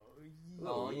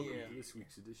welcome yeah. to this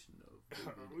week's edition of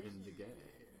David in the Gang.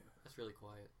 That's really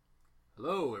quiet.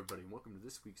 Hello, everybody, and welcome to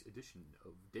this week's edition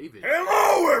of David.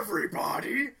 Hello,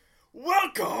 everybody!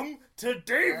 Welcome to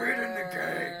David in the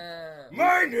Gang.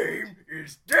 My name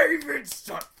is David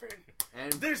Sutphin.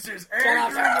 And This is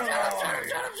Andrew Malloy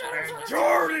and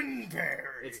Jordan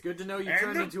Perry. it's good to know you and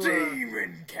turned the into a...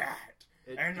 Demon Cat.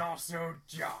 And also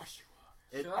Joshua.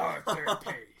 It, Arthur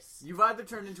Pace. you've either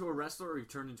turned into a wrestler or you've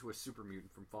turned into a super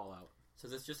mutant from Fallout. So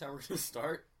that's just how we're gonna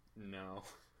start? No.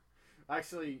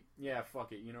 Actually, yeah,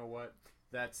 fuck it. You know what?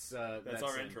 That's That's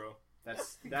our in. intro.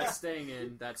 That's staying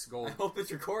in. That's gold. I hope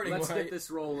it's recording. Let's right? get this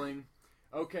rolling.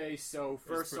 Okay, so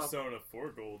first off, Persona 4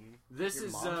 Golden. this Your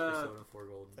is mom's Persona 4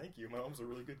 Golden. Thank you. My mom's a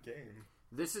really good game.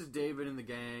 this is David in the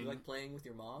Gang. You like playing with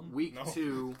your mom? Week No.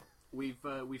 2. We've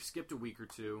skipped a week or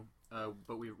two,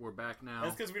 but we're back now.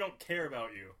 That's because we don't care about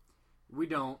you. We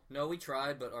don't. No, we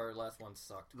tried, but our last one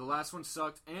sucked. The last one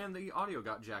sucked, and the audio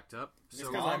got jacked up. It's So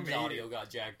 'cause I Mom's made audio it. got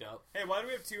jacked up. Hey, why do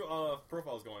we have two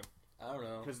profiles going? I don't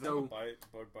know. because There's no though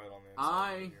bug bite on the inside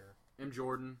I- here. am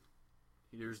Jordan,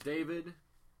 here's David.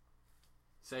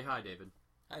 Say hi, David.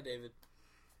 Hi, David.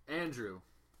 Andrew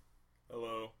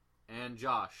Hello. and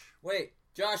Josh. Wait,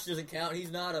 Josh doesn't count.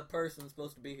 He's not a person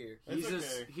supposed to be here. That's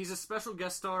okay. He's a special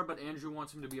guest star, but Andrew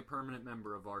wants him to be a permanent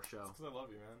member of our show. Because I love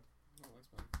you, man. Oh, thanks,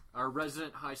 man. Our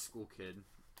resident high school kid.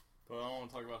 But I don't want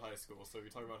to talk about high school, so if you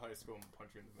talk about high school, I'm punch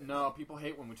you in the face. No, people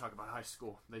hate when we talk about high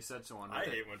school. They said so on I Reddit.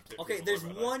 hate when people Okay, talk there's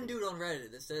about high one school. dude on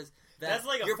Reddit that says that That's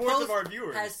like a your fourth post of our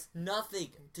viewers. has nothing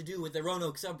to do with the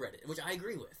Roanoke subreddit, which I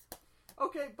agree with.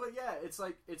 Okay, but yeah, it's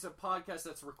like it's a podcast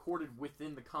that's recorded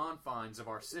within the confines of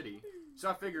our city. So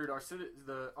I figured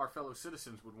our fellow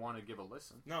citizens would want to give a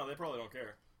listen. No, they probably don't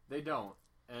care. They don't.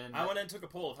 And I went and took a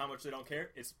poll of how much they don't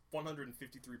care. It's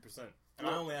 153%. And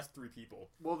I Well- only asked 3 people.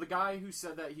 well, the guy who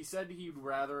said that, he said he'd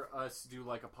rather us do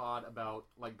like a pod about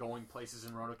like going places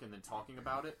in Roanoke and then talking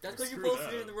about it. That's because you Screw posted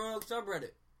that. it in the Roanoke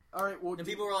subreddit. All right, well, And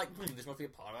people were like, this must be a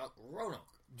pod about Roanoke.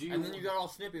 do you? And then you got all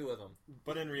snippy with them.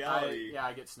 But in reality,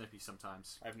 I get snippy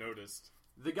sometimes. I've noticed.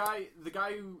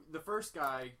 The first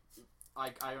guy,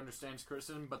 I understand his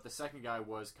criticism, but the second guy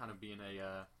was kind of being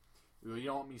a, you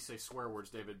don't want me to say swear words,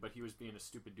 David, but he was being a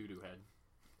stupid doo-doo head.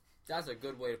 That's a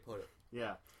good way to put it.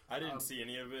 Yeah. I didn't see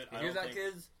any of it. You I hear don't that,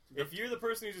 think... kids? If you're the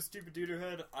person who's a stupid dude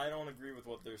head, I don't agree with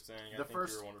what they're saying.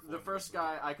 The first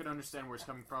guy, I could understand where it's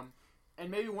coming from. And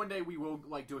maybe one day we will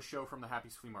like do a show from the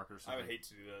Happy's Flea Market or I something. would hate to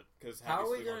do that. Because How are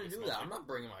we going to do that? I'm not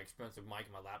bringing my expensive mic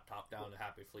and my laptop down to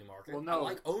Happy Flea Market. Well, no. I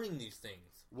like owning these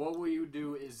things. What we would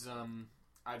do is,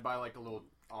 I'd buy like a little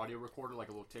audio recorder, like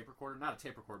a little tape recorder. Not a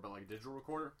tape recorder, but like a digital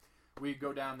recorder. We'd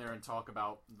go down there and talk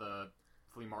about the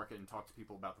flea market and talk to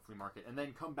people about the flea market. And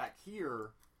then come back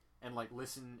here and like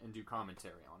listen and do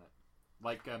commentary on it.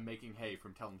 Like Making Hay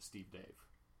from Tell 'em Steve Dave.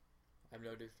 I have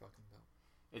no idea what you're talking about.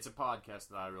 It's a podcast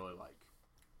that I really like.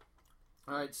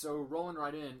 Alright, so rolling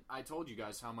right in, I told you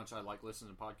guys how much I like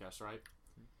listening to podcasts, right?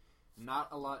 Not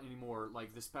a lot anymore.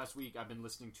 Like, this past week, I've been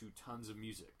listening to tons of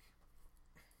music.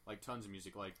 Like, tons of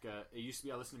music. Like, it used to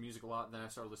be I listened to music a lot, then I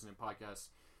started listening to podcasts,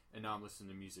 and now I'm listening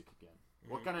to music again. Mhm.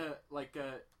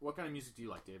 What kind of music do you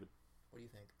like, David? What do you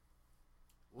think?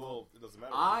 Well, it doesn't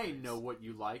matter. I know what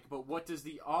you like, but what does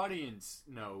the audience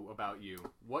know about you?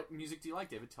 What music do you like,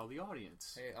 David? Tell the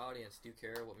audience. Hey, audience, do you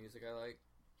care what music I like?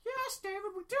 Yes,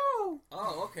 David, we do!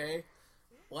 Oh, okay.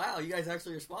 Wow, you guys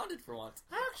actually responded for once.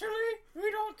 Actually,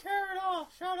 we don't care at all.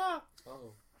 Shut up.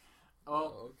 Oh,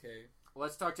 Oh, okay.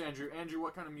 let's talk to Andrew. Andrew,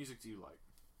 what kind of music do you like?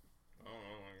 I don't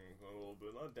know, a little bit.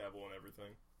 I dabble in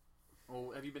everything.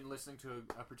 Well, have you been listening to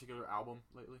a particular album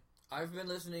lately? I've been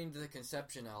listening to the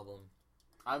Conception album.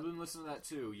 I've been listening to that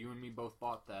too. You and me both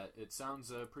bought that. It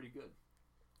sounds pretty good.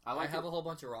 I have a whole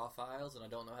bunch of raw files, and I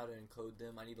don't know how to encode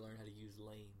them. I need to learn how to use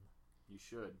Lame. You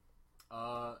should.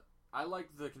 I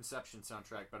like the Conception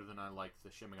soundtrack better than I like the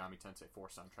Shin Megami Tensei 4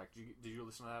 soundtrack. Did you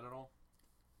listen to that at all?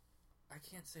 I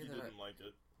can't say You that. didn't like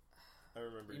it. I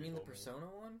remember. You mean the told me. Persona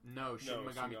one? No, Shin No,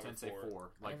 Megami Shin Megami Tensei 4.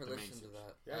 4. I Like never the main listened to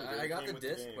that. Yeah, you I did. got It the came with the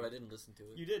disc, game. but I didn't listen to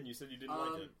it. You did. You said you didn't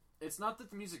like it. It's not that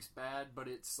the music's bad, but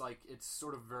it's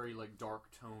sort of very like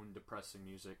dark tone, depressing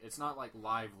music. It's not like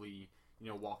lively,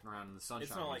 walking around in the sunshine.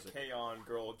 It's not like music. K-On!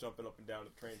 Girl jumping up and down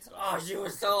the train stop. Oh, she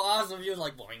was so awesome. She was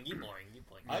like boingy, boingy,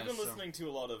 boingy. I've been so- listening to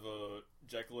a lot of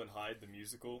Jekyll and Hyde, the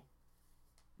musical.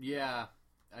 Yeah,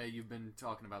 you've been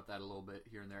talking about that a little bit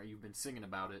here and there. You've been singing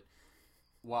about it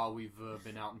while we've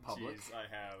been out in public, Jeez, I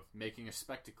have. making a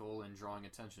spectacle and drawing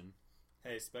attention.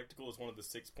 Hey, spectacle is one of the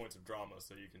 6 points of drama,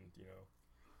 so you can,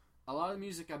 A lot of the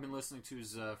music I've been listening to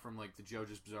is from like the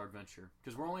JoJo's Bizarre Adventure,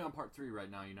 because we're only on part 3 right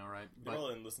now, you know, right? You all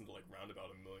didn't listen to like Roundabout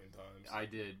a million times. I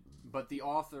did, but the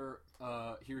author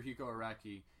Hirohiko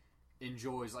Araki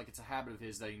enjoys, like, it's a habit of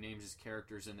his that he names his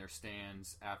characters and their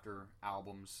stands after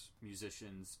albums,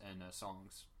 musicians, and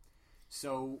songs.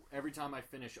 So every time I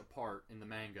finish a part in the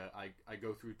manga, I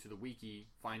go through to the wiki,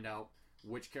 find out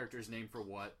which character is named for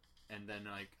what, and then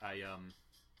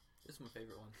This is my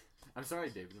favorite one. I'm sorry,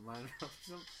 David. Am I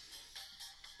interrupting?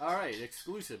 All right,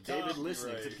 exclusive. David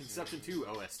listening to the Conception 2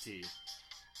 OST.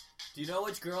 Do you know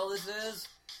which girl this is?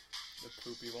 The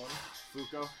poopy one.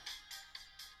 Fuko,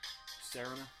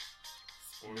 Serena,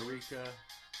 Eureka,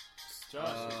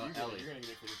 Josh, Ellie. you're gonna get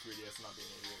it for the 3DS and not be an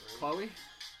idiot, right? Chloe. Is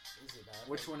it that?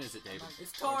 Which one is it, David?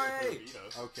 It's Tori!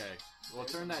 Okay, well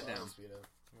turn that down. Oh,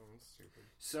 that's stupid.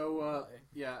 So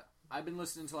yeah, I've been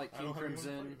listening to like I King don't have anyone to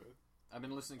play Crimson. with. I've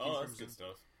been listening to King Oh, that's Crimson. good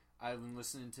stuff. I've been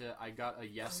listening to. I got a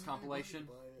Yes compilation.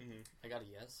 I got a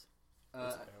yes.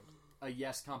 A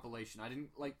Yes compilation. I didn't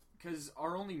like because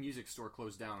our only music store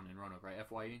closed down in Roanoke, right?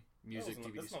 FYE music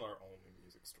DVDs. That's not our only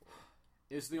music store.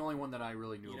 It's the only one that I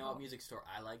really knew You know about. what music store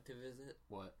I like to visit?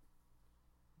 What?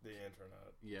 The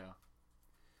internet. Yeah.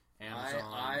 Amazon.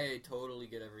 I totally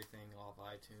get everything off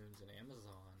iTunes and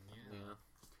Amazon. Yeah.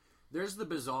 There's the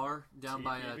Bazaar down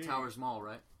by TPB. Towers Mall,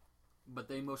 right? But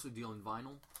they mostly deal in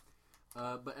vinyl.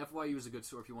 But FYU is a good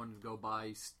store if you wanted to go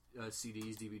buy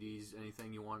CDs, DVDs,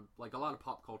 anything you want. Like a lot of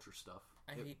pop culture stuff.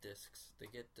 I hate discs. They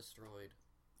get destroyed.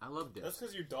 I love discs. That's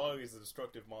because your dog is a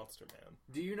destructive monster, man.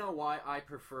 Do you know why I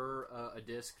prefer a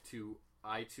disc to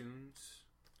iTunes?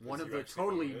 One of you the actually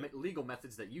totally own it? legal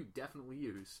methods that you definitely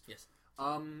use. Yes.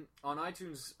 On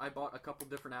iTunes, I bought a couple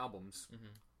different albums,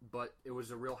 but it was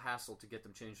a real hassle to get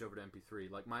them changed over to MP3.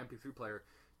 Like, my MP3 player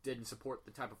didn't support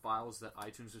the type of files that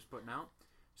iTunes was putting out,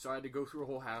 so I had to go through a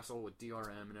whole hassle with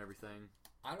DRM and everything.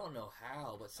 I don't know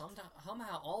how, but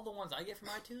somehow all the ones I get from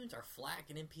iTunes are FLAC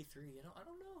and MP3. I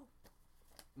don't know.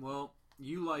 Well,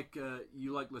 you like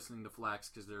listening to FLACs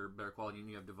because they're better quality, and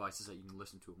you have devices that you can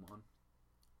listen to them on.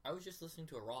 I was just listening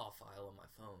to a RAW file on my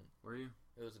phone. Were you?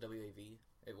 It was a WAV.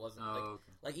 It wasn't okay.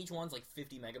 like each one's like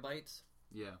 50 megabytes.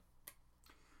 Yeah.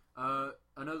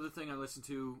 Another thing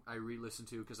I re-listened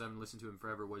to because I haven't listened to him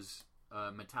forever was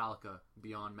Metallica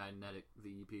Beyond Magnetic,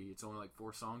 the EP. It's only like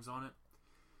 4 songs on it,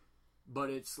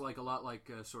 but it's like a lot like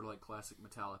sort of like classic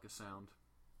Metallica sound.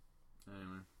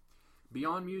 Anyway,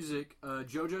 beyond music,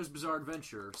 JoJo's Bizarre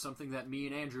Adventure, something that me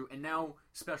and Andrew and now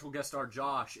special guest star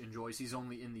Josh enjoys. He's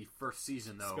only in the first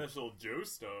season though. Special Joe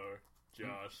Star,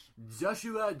 Josh.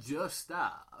 Joshua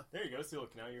Joestar. There you go. See,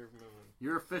 look, now you're moving.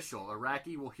 You're official.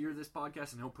 Iraqi will hear this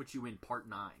podcast and he'll put you in part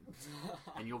 9.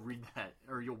 And you'll read that,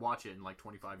 or you'll watch it in like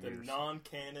 25 The years.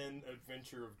 non-canon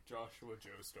adventure of Joshua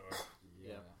Joestar.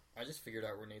 Yeah. I just figured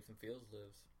out where Nathan Fields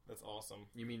lives. That's awesome.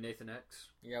 You mean Nathan X?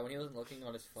 Yeah, when he wasn't looking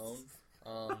on his phone,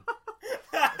 I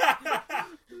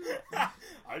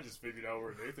just figured out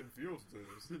where Nathan Fields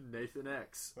lives. Nathan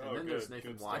X. And Oh, then there's good,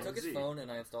 Nathan good Y. I stuff. took his and Z. phone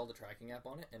and I installed the tracking app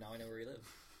on it, and now I know where he lives.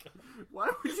 Why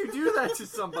would you do that to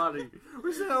somebody?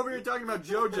 We're sitting over here talking about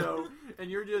JoJo,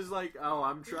 and you're just like, oh,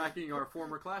 I'm tracking our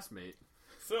former classmate.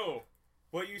 So,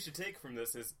 what you should take from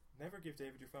this is never give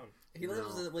David your phone. He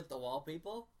lives with the wall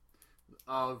people.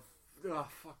 Fuck. The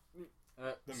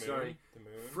moon. Sorry. The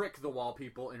moon. Frick the wall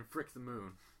people and frick the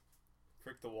moon.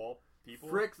 Frick the wall people.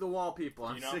 Frick the wall people. Do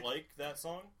I'm you not sick. like that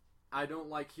song? I don't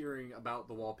like hearing about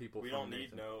the wall people. We from don't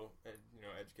need Nathan.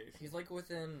 education. He's like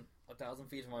within 1,000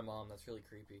 feet of my mom. That's really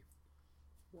creepy.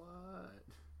 What?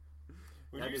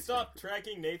 Would That you is stop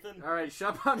tracking Nathan? All right,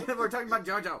 shut up. We're talking about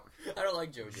JoJo. I don't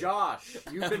like JoJo. Josh,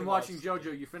 you've been watching Watched.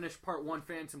 JoJo. You finished part 1,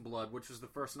 Phantom Blood, which was the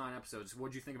first 9 episodes.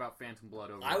 What did you think about Phantom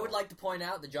Blood overall? I would like to point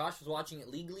out that Josh was watching it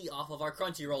legally off of our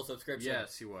Crunchyroll subscription.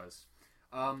 Yes, he was.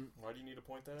 Why do you need to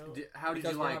point that out? How did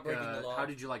Because you we're like? not breaking the law. How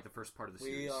did you like the first part of the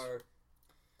series? We are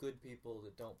good people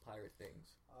that don't pirate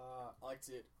things. I liked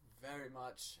it very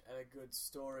much. Had a good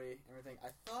story, everything. I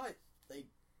thought, like,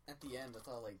 at the end, I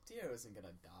thought, like, Dio isn't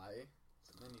gonna die.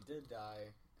 But then he did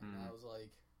die, and I was like,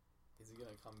 is he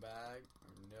gonna come back?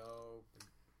 Or no?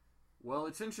 Well,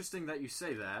 it's interesting that you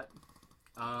say that.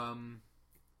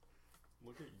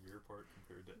 Look at your part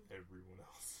compared to everyone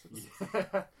else.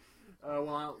 Yeah.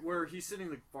 He's sitting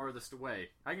the farthest away.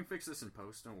 I can fix this in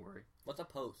post. Don't worry. What's a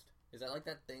post? Is that like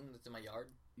that thing that's in my yard?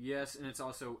 Yes, and it's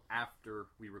also after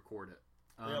we record it.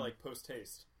 Yeah, like post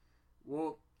haste.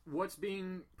 Well, what's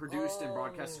being produced and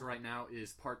broadcasted right now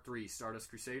is Part 3, Stardust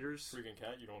Crusaders. Freaking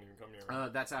cat, you don't even come near me.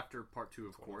 That's after Part 2,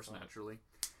 of course, 25. naturally.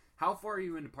 How far are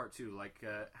you into Part 2? Like,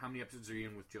 how many episodes are you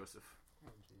in with Joseph?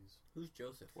 Oh, jeez. Who's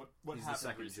Joseph? What He's the happened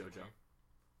second recently? JoJo.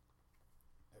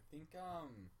 I think,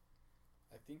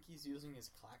 I think he's using his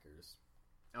clackers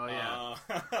Oh yeah,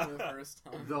 for the first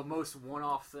time. the most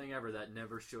one-off thing ever that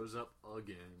never shows up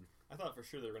again. I thought for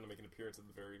sure they were going to make an appearance at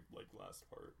the very last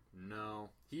part. No,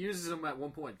 he uses them at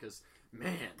one point because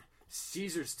man,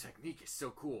 Caesar's technique is so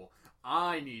cool.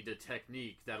 I need a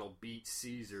technique that'll beat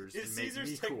Caesar's. Is and make Caesar's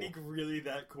me technique cool. really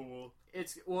that cool?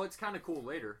 It's kind of cool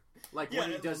later, like Yeah,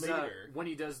 when he does later. when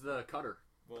he does the cutter.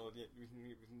 Well, yeah,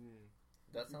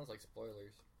 That sounds like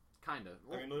spoilers. Kind of.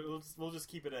 I mean, we'll just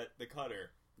keep it at the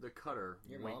cutter. The cutter.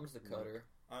 Your wink, mom's the wink. cutter.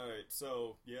 All right,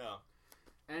 so yeah,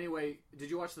 Anyway, did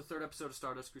you watch the third episode of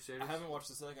Stardust Crusaders? I haven't watched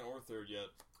the second or third yet.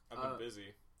 I've been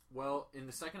busy. Well, in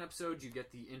the second episode, you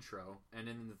get the intro, and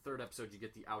in the third episode, you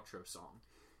get the outro song.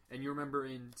 And you remember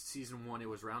in season 1, it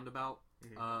was Roundabout?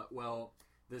 Mm-hmm. Well,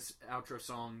 this outro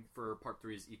song for part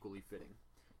 3 is equally fitting.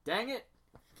 Dang it!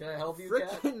 Can I help you,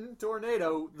 Cat? Frickin'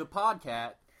 Tornado, the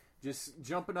podcat, just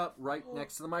jumping up right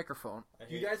next to the microphone.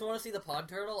 You guys want to see the pod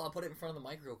turtle? I'll put it in front of the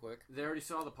mic real quick. They already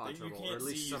saw the pod That you turtle, can't or at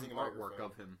least see some using a artwork microphone.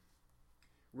 of him.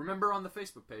 Remember on the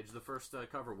Facebook page, the first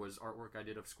cover was artwork I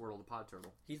did of Squirtle the pod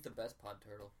turtle. He's the best pod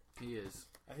turtle. He is.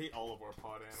 I hate all of our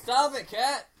pod animals. Stop it,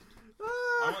 Cat!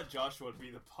 I want Joshua to be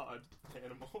the pod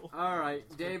animal. All right,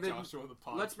 David, Joshua the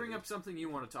pod. let's bring up something you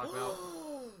want to talk about.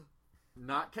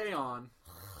 Not K-On!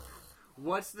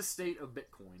 What's the state of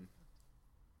Bitcoin?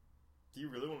 Do you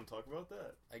really want to talk about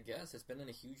that? I guess it's been in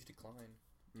a huge decline.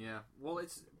 Yeah, well,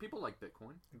 it's people like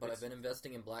Bitcoin. But It's- I've been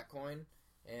investing in Blackcoin,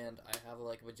 and I have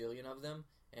like a bajillion of them,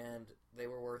 and they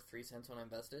were worth 3 cents when I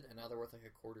invested, and now they're worth like a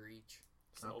quarter each.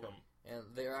 Sell Okay. them.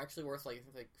 And they're actually worth like I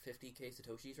think like 50k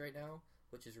satoshis right now,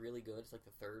 which is really good. It's like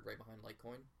the third right behind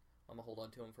Litecoin. I'm gonna hold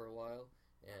on to them for a while,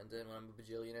 and then when I'm a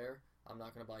bajillionaire, I'm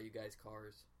not gonna buy you guys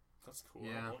cars. That's cool.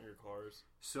 Yeah. I want your cars.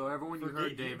 So everyone you Forget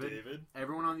heard, David,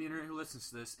 everyone on the internet who listens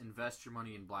to this, invest your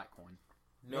money in Blackcoin.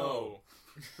 No.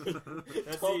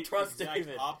 That's Don't the trust exact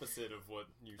David. opposite of what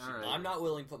you should All right. do. I'm not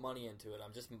willing to put money into it.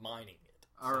 I'm just mining it.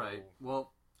 All So- right,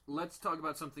 well, let's talk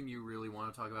about something you really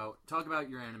want to talk about. Talk about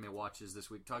your anime watches this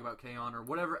week. Talk about K-On! Or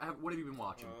whatever. What have you been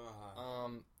watching?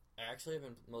 Actually, I've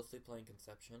been mostly playing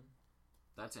Conception.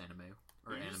 That's anime.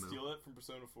 Or Did you anime. steal it from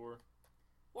Persona 4?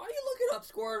 Why are you looking up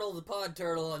Squirtle the pod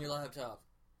turtle on your laptop?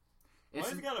 Why It's,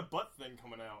 has it got a butt thing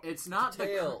coming out? it's not the...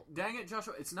 tail. Dang it,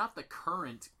 Joshua. It's not the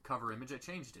current cover image. I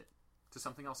changed it to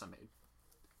something else I made.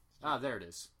 Ah, there it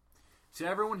is. To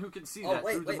everyone who can see Oh, that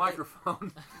wait, through the wait.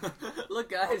 microphone.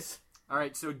 Look, guys. All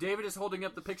right, so David is holding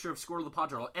up the picture of Squirtle the Pod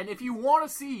Turtle, and if you want to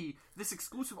see this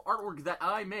exclusive artwork that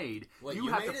I made, What, you you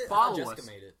have made to it? follow Jessica us.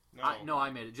 made it. No. I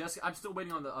made it. Jessica, I'm still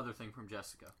waiting on the other thing from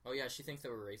Jessica. Oh yeah, she thinks they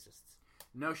were racists.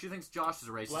 No, she thinks Josh is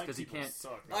a racist Black because he people can't.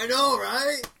 suck. I know,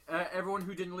 right? Everyone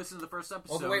who didn't listen to the first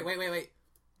episode. Okay, wait.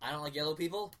 I don't like yellow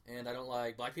people, and I don't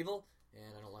like black people, and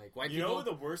I don't like white You know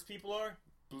people. who the worst people are?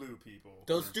 Blue people.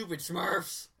 Those stupid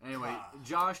Smurfs. Anyway, Ah.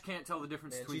 Josh can't tell the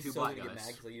difference Man, between she's two so black gonna get mad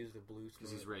guys. because I used the blue 'Cause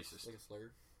he's slur. racist. Like a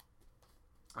slur.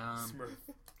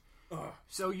 Smurf.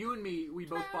 So you and me, we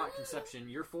both bought Conception.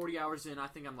 You're 40 hours in. I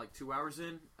think I'm like 2 hours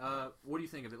in. What do you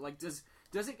think of it? Like, does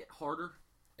it get harder?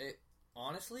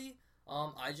 Honestly,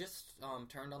 I just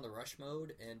turned on the rush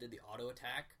mode and did the auto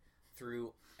attack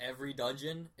through every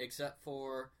dungeon except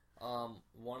for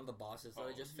one of the bosses that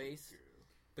I just faced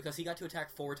because he got to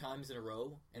attack 4 times in a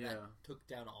row and that Yeah. took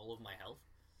down all of my health.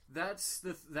 That's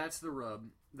the rub.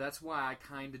 That's why I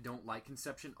kind of don't like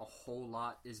Conception a whole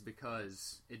lot, is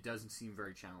because it doesn't seem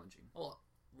very challenging. Well,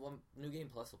 New Game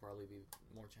Plus will probably be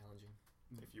more challenging.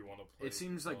 If you want to play. It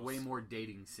seems like Plus. way more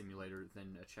dating simulator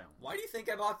than a challenge. Why do you think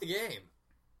I bought the game?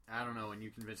 I don't know, and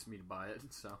you convinced me to buy it.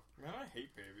 So Man, I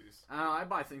hate babies. I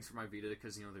buy things for my Vita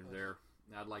because they're there.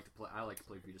 I like to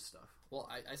play Vita stuff. Well,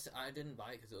 I didn't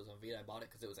buy it because it was on Vita. I bought it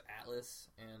because it was Atlas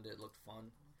and it looked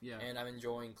fun. Yeah, And I'm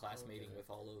enjoying classmating with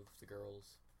all of the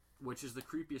girls. which is the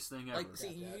creepiest thing ever. Like, see,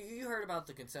 you heard about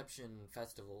the Conception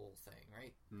Festival thing,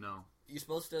 right? No. You're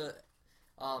supposed to,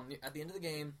 at the end of the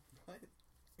game, What?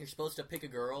 you're supposed to pick a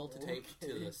girl to take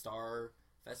to Okay. the Star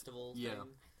Festival thing. Yeah.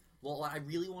 Well, what I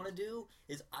really want to do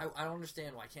is I don't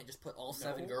understand why I can't just put all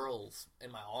 7 No. girls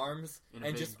in my arms In a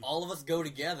and big- just all of us go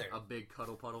together. A big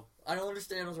cuddle puddle. I don't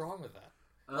understand what's wrong with that.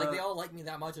 Like, they all like me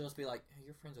that much and just be like, hey,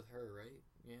 you're friends with her, right?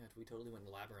 Yeah, we totally went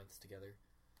in labyrinths together.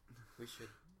 We should,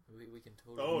 we can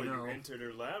totally... Oh, No. you entered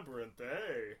her labyrinth,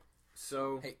 eh?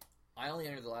 So, Hey, I only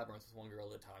entered the labyrinth with one girl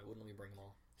at a time. Wouldn't let me bring them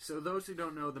all. so those who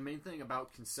don't know, the main thing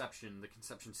about Conception, the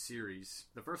Conception series,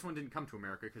 the first one didn't come to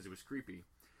America because it was creepy.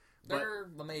 But They're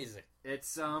amazing.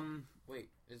 it's Wait,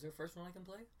 is there a first one I can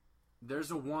play? there's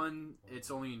a one.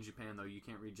 It's only in Japan though. You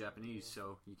can't read Japanese,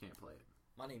 so you can't play it.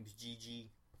 My name's GG.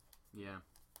 Yeah.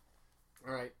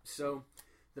 All right. So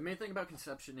the main thing about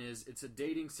Conception is it's a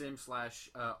dating sim slash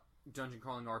dungeon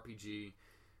crawling RPG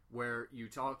where you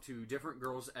talk to different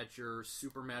girls at your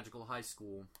super magical high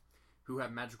school who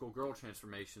have magical girl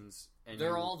transformations, and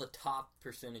they're all the top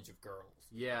percentage of girls.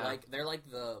 Yeah, like they're like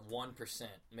the 1%,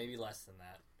 maybe less than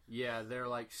that. Yeah, they're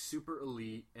like super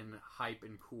elite and hype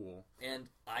and cool. And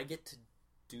I get to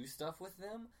do stuff with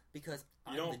them because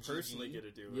You I'm don't the personally GG. get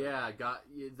to do it. Yeah,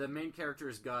 the main character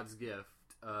is God's gift,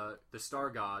 the star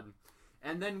god.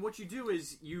 And then what you do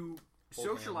is you Hold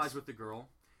socialize hands. with the girl,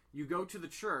 you go to the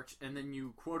church, and then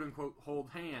you quote-unquote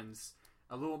hold hands.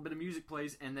 A little bit of music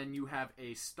plays, and then you have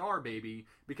a star baby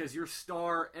because your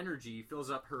star energy fills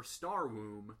up her star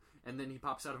womb, and then he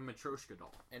pops out of a Matryoshka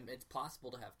doll. And it's possible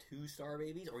to have 2 star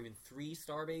babies, or even 3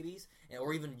 star babies,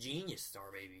 or even genius star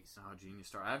babies. Oh, genius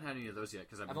star! I haven't had any of those yet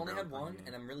because I've only had one,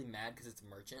 and I'm really mad because it's a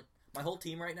merchant. My whole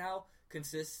team right now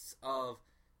consists of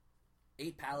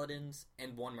 8 paladins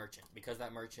and 1 merchant because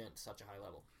that merchant's such a high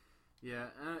level. Yeah,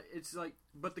 it's like,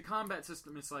 but the combat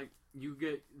system, it's like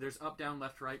there's up, down,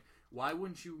 left, right. Why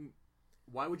would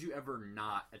you ever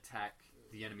not attack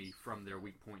the enemy from their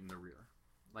weak point in the rear?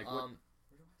 Like what?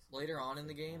 Later on in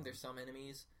the game, there's some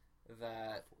enemies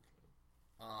that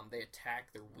they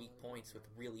attack their weak points with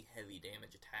really heavy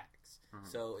damage attacks.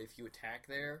 So if you attack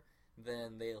there,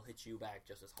 then they'll hit you back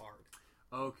just as hard.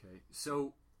 Okay,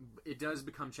 so it does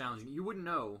become challenging. You wouldn't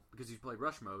know because you played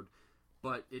rush mode,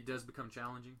 but it does become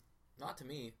challenging. Not to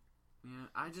me. Yeah,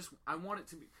 I want it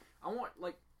to be.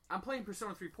 I'm playing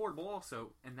Persona 3 Portable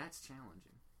also, and that's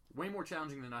challenging. Way more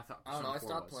challenging than I thought. I don't know. I Persona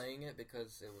 4 stopped was. playing it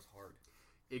because it was hard.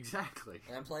 Exactly.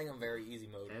 And I'm playing on very easy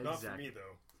mode. Not for me,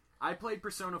 though. I played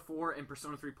Persona 4 and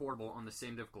Persona 3 Portable on the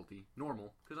same difficulty,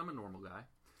 normal, because I'm a normal guy.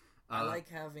 I like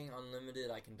having unlimited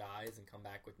I can dies and come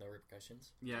back with no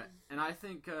repercussions. Yeah, and I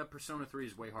think Persona 3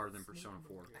 is way harder than Persona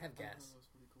 4. I have gas.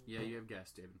 Yeah, you have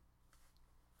gas, David.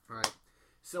 Alright.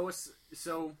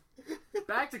 So,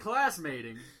 back to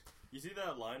classmating. You see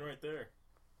that line right there?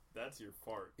 That's your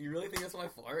fart. You really think that's my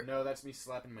fart? No, that's me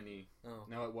slapping my knee. Oh.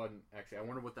 No, it wasn't, actually. I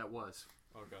wonder what that was.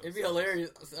 Oh, God. It'd be hilarious.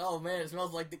 Oh man, it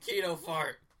smells like the keto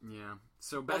fart. Yeah.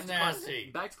 So back That's to nasty.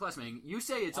 back to classmating. You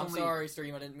say it's I'm only sorry,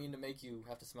 Stream. I didn't mean to make you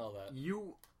have to smell that.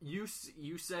 you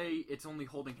say it's only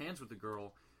holding hands with the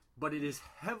girl, but it is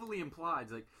heavily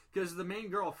implied, like because the main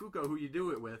girl Fuko, who you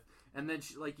do it with, and then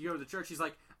you go to the church. She's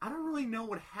like, I don't really know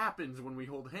what happens when we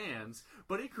hold hands,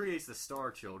 but it creates the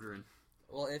star children.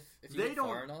 Well, if you They get don't-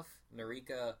 far enough,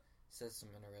 Narika says some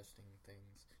interesting things.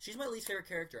 She's my least favorite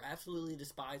character. I absolutely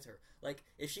despise her. Like,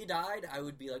 if she died, I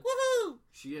would be like, woohoo!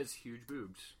 She has huge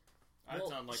boobs, I'd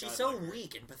sound like she's I'd so like her.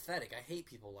 weak and pathetic. I hate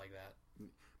people like that.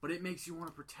 but it makes you want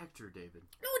to protect her, David.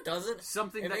 No, it doesn't.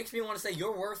 Something It that makes me want to say,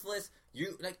 you're worthless.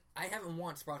 I haven't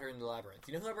once brought her into the labyrinth.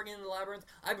 You know who I bring into the labyrinth?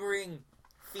 I bring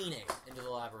Phoenix into the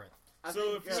labyrinth. I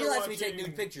So think, if She you're lets me take watching-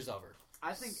 nude pictures of her.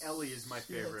 I think Ellie is my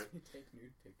favorite. Take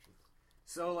nude pictures.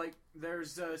 So like,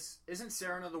 there's isn't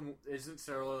Serena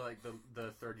like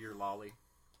the third year lolly,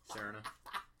 Serena,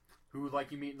 who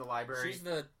like you meet in the library. She's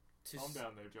the Calm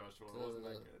down there, Joshua. It wasn't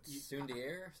that good.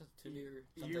 Sundier?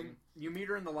 Something. You meet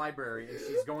her in the library and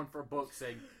she's going for a book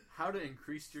saying how to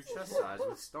increase your chest size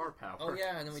with star power. Oh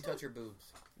yeah, and then we touch her boobs.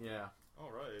 Yeah.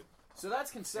 All right. So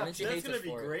that's And then conceptual. she That's hates gonna us be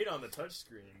for it. great on the touch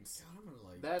screens. God, I'm gonna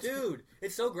like. That's Dude,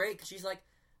 it's so great because she's like,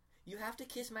 you have to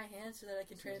kiss my hand so that I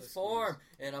can As soon as I transform.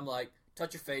 And I'm like,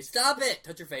 touch your face, stop it!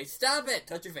 Touch your face, stop it!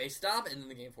 Touch your face, stop it! And then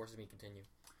the game forces me to continue.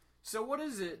 So what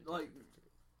is it like?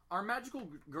 Are magical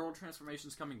girl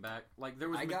transformations coming back? Like there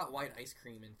was. I got white ice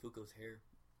cream in Fuko's hair.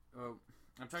 Oh,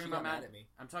 I'm talking She about got mad at me.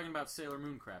 I'm talking about Sailor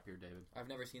Moon crap here, David. I've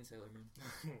never seen Sailor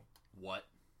Moon. What?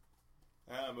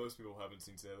 Most people haven't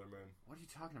seen Sailor Moon. What are you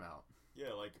talking about?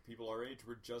 Yeah, like people our age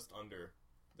were just under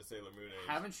the Sailor Moon age.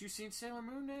 Haven't you seen Sailor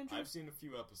Moon, Andrew? I've seen a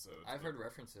few episodes. I've heard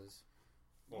references.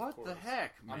 Well, of What the course.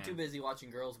 heck, man? I'm too busy watching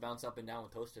girls bounce up and down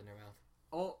with toast in their mouth.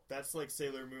 Oh, That's like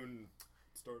Sailor Moon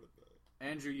started that.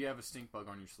 Andrew, you have a stink bug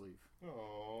on your sleeve.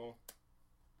 Oh.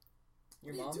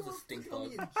 Your What are mom's you a doing? stink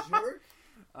Look at bug. me, you jerk.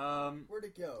 Um, Where'd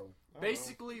it go?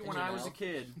 basically, In when your I was a mouth.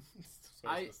 kid,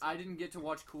 I didn't get to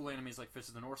watch cool animes like Fist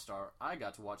of the North Star. I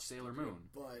got to watch Sailor Moon.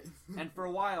 But And for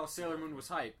a while, Sailor Moon was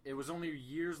hype. It was only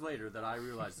years later that I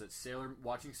realized that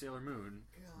watching Sailor Moon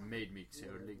made me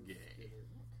totally gay.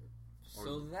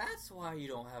 So that's why you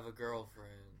don't have a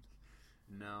girlfriend.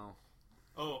 No.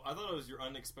 Oh, I thought it was your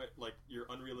your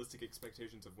unrealistic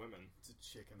expectations of women. it's a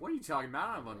chicken. What are you talking about?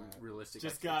 I have unrealistic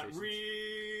Just got expectations.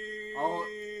 real.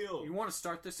 Oh, you want to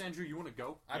start this, Andrew? You want to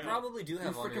go? I Yeah. probably do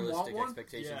have You freaking unrealistic want one?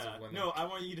 expectations Yeah. of women. No, I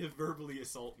want you to verbally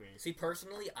assault me. See,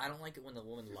 personally, I don't like it when the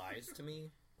woman lies to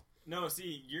me. No,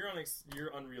 see, your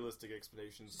unrealistic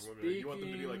expectations of women. You want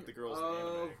them to be like the girls in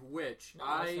of anime. which, No,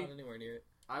 that's not anywhere near it.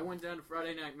 I went down to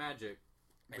Friday Night Magic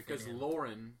because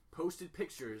Lauren posted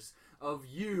pictures of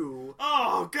you,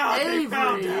 Oh God, they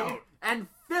found Avery, out. and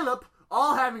Philip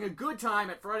all having a good time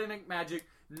at Friday Night Magic.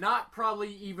 Not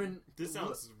probably even This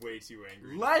sounds way too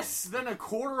angry. less than a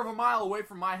quarter of a mile away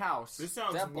from my house. This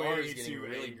sounds That bar way is getting too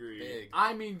really angry. big.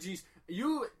 I mean, geez,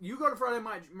 you go to Friday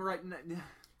Night right.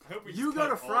 I hope we You just go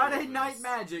cut to all Friday of Night this.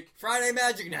 Magic, Friday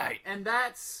Magic Night. and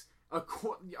that's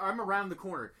I'm around the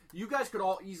corner. You guys could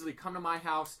all easily come to my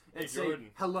house and Hey, say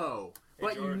Jordan. hello, Hey,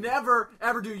 but you Jordan. never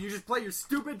ever do. You just play your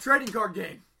stupid trading card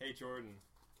game. Hey Jordan,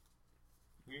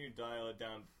 you need to dial it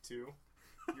down to 2.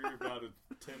 You're about a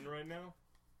 10 right now.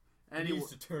 Anyway,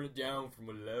 to turn it down from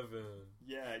 11.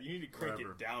 Yeah, you need to crank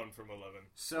Whatever. it down from 11.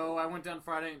 so I went down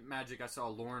Friday Night Magic. I saw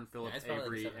Lauren, Philip, Yeah, it's probably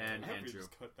Avery, like 7. and I hope we Andrew.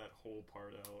 just cut that whole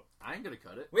part out. I ain't gonna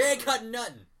cut it. We ain't cutting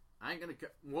nothing. I ain't gonna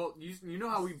cut. Well, you know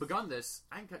how we begun this.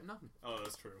 I ain't cutting nothing. Oh,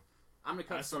 that's true. I'm gonna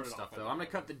I cut some started stuff off though. on I'm gonna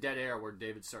that. cut the dead air where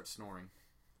David starts snoring.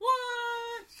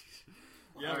 What?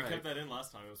 Yeah, we Alright. kept that in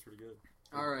last time. It was pretty good.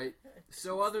 All right.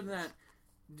 So other than that,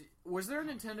 was there a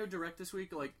Nintendo Direct this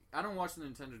week? Like, I don't watch the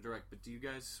Nintendo Direct, but do you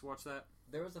guys watch that?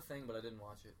 There was a thing, but I didn't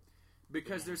watch it.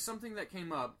 Because there's something that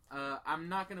came up. I'm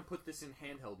not gonna put this in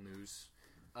handheld news.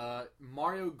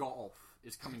 Mario Golf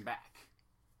is coming back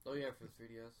Oh yeah, for the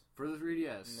 3DS. for the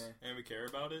 3DS. Nah. And we care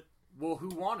about it? Well, who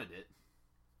wanted it?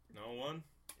 No one?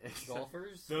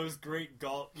 Golfers? Those great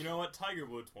golf... You know what? Tiger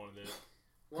Woods wanted it.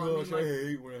 Well, I mean, like,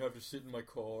 hate when I have to sit in my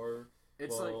car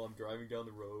it's like, I'm driving down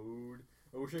the road.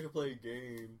 I wish I could play a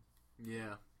game.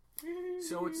 yeah.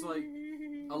 So it's like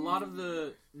a lot of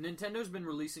the Nintendo's been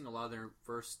releasing a lot of their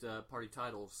first party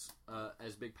titles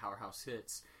as big powerhouse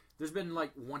hits. There's been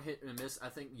like one hit and a miss. I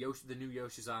think the new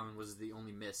Yoshi's Island was the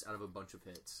only miss out of a bunch of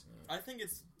hits. I think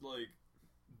it's like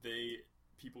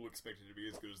people expect it to be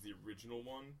as good as the original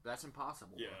one. That's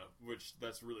impossible. Yeah, which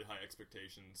that's really high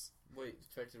expectations. Wait,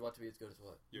 expected what to be as good as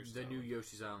what? Yoshi's The new Island.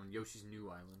 Yoshi's Island, Yoshi's New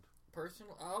Island.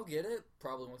 Personal, I'll get it.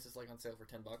 Probably once it's like on sale for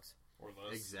 $10. Or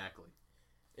less. Exactly.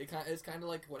 It's kind of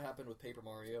like what happened with Paper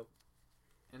Mario.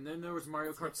 And then there was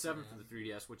Mario Kart 7 for the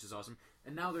 3DS, which is awesome.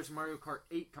 And now there's Mario Kart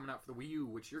 8 coming out for the Wii U,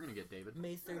 which you're going to get, David.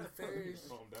 May 31st.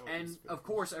 Calm down, And, Whisper. of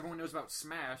course, everyone knows about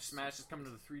Smash. Smash is coming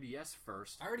to the 3DS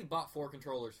first. I already bought 4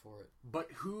 controllers for it. But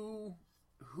who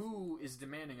is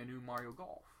demanding a new Mario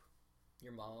Golf?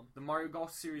 Your mom. The Mario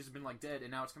Golf series has been, like, dead,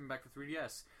 and now it's coming back for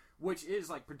 3DS. Which is,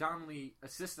 like, predominantly a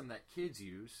system that kids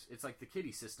use. It's like the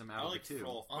kiddie system out I of like the two.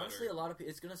 Frolf better. Honestly, a lot of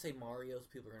people. It's gonna say Mario, so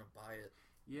people are gonna buy it.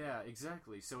 Yeah,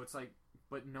 exactly. So it's like,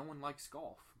 but no one likes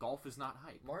golf. Golf is not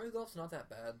hype. Mario Golf's not that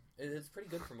bad. It's pretty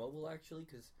good for mobile actually,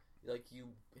 because like you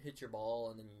hit your ball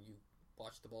and then you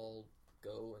watch the ball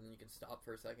go, and then you can stop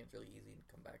for a second. It's really easy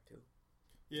to come back to.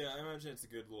 Yeah, I imagine it's a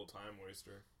good little time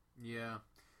waster. Yeah.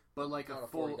 But like Not a a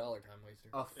full $40 time waster.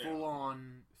 a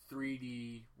full-on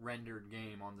 3D rendered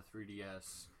game on the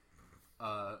 3DS,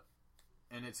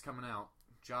 and it's coming out.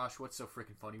 Josh, what's so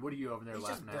freaking funny? What are you over there He's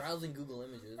just laughing at? browsing Google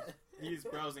Images. He's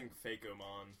browsing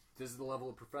Fakeomon. This is the level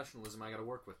of professionalism I got to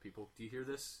work with, people. Do you hear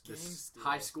this? Gang This Steel.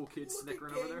 high school kid Look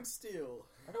snickering at over there. Gang Steel.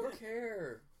 I don't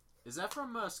care. Is that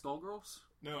from Skullgirls?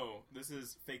 No, this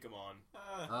is Fakeomon.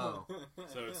 Oh.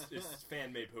 So it's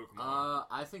fan-made Pokemon.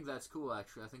 I think that's cool.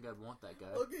 Actually, I think I'd want that guy.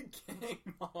 Look at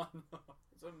Gangmon.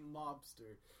 It's a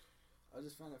mobster. I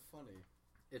just find it funny.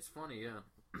 It's funny, yeah.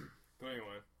 But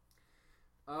anyway,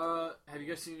 Have you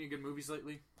guys seen any good movies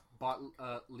lately? Bought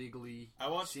legally. I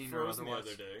watched Seen or Frozen the otherwise?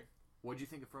 other day. What'd you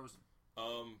think of Frozen?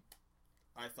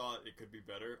 I thought it could be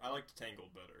better. I liked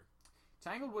Tangled better.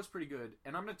 Tangled was pretty good,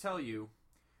 and I'm gonna tell you,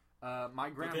 my But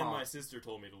then grandma, my sister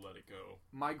told me to let it go.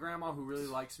 my grandma who really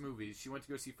likes movies, she went to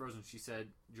go see Frozen. She said,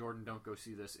 "Jordan, don't go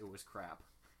see this. It was crap."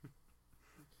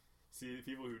 See, the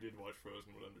people who did watch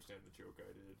Frozen would understand the joke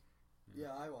I did.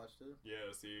 Yeah, I watched it.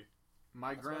 Yeah, see?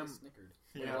 My That's why I grand snickered.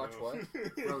 Wait, Yeah, watch no.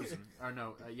 what? Frozen, or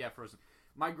no, yeah, Frozen.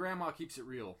 My grandma keeps it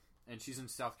real, and she's in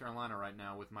South Carolina right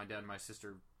now with my dad and my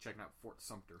sister checking out Fort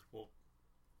Sumter.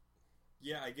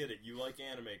 Yeah, I get it. You like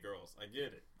anime girls. I get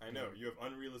it. I know. You have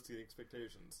unrealistic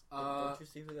expectations. Don't you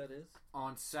see who that is?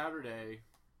 On Saturday,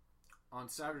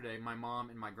 my mom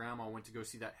and my grandma went to go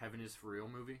see that Heaven is for Real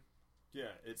movie. Yeah,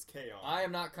 it's K-On! I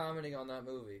am not commenting on that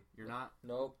movie. You're not?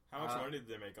 Nope. How much Uh, money did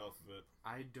they make off of it?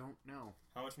 I don't know.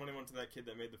 How much money went to that kid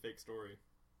that made the fake story?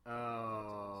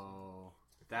 Oh,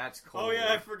 that's cold. Oh,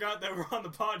 yeah, I forgot that we're on the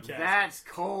podcast. That's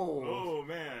cold. Oh,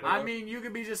 man. I mean, you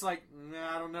could be just like,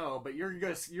 nah, I don't know, but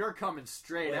you're coming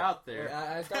straight out there.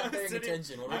 I stopped paying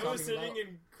attention. What are we I was talking sitting about?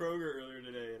 in Kroger earlier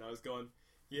today, and I was going,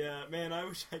 yeah, man, I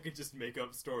wish I could just make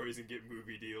up stories and get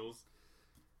movie deals.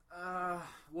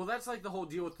 Well, that's like the whole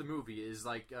deal with the movie is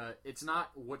like, it's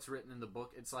not what's written in the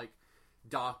book. It's like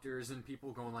doctors and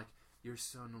people going like, your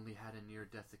son only had a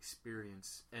near-death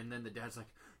experience. And then the dad's like,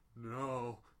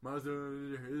 no, my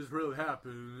son, this really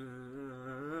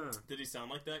happened. Did he sound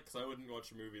like that? Because I wouldn't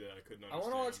watch a movie that I couldn't I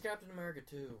understand. want to watch Captain America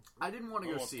 2. I didn't want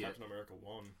to go see Captain it. America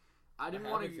 1 I didn't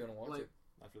have want it if you to wanna watch like. it.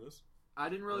 after this. I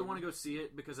didn't really want to go see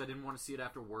it because I didn't want to see it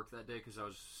after work that day because I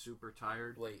was super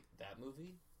tired. Wait, that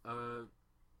movie?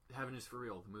 Heaven is for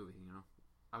Real, the movie. You know,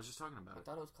 I was just talking about I it.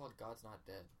 thought it was called God's Not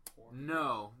Dead.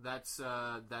 No, that's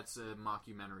a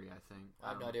mockumentary. I think. I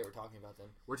have no idea what we're talking about then.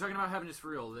 We're talking about Heaven is for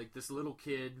Real, like this little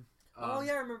kid. Oh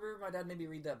yeah, I remember my dad made me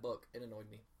read that book. It annoyed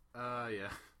me. Yeah.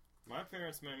 My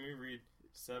parents made me read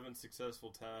 7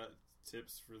 successful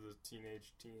tips for the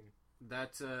teenage teen.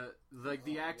 That like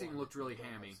the acting one, looked really don't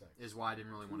have hammy, sex. is why I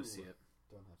didn't really want to see Two. it.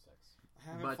 Don't have sex. I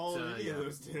haven't But, followed any yeah. of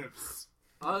those tips.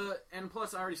 And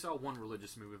plus, I already saw one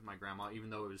religious movie with my grandma, even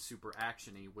though it was super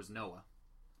actiony. Was Noah?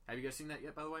 Have you guys seen that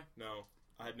yet? By the way, No,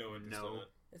 I had no interest No. in it.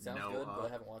 It sounds No, good, but I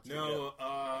haven't watched it No,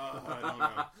 I don't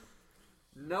know.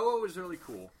 Noah was really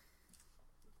cool.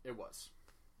 It was.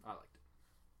 I liked it.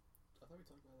 I thought we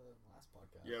talked about that in the last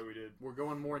podcast. Yeah, we did. We're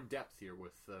going more in depth here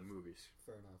with movies.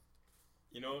 Fair enough.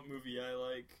 You know what movie I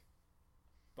like?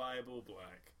 Bible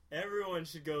Black. Everyone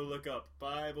should go look up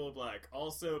Bible Black.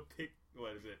 Also,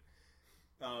 what is it?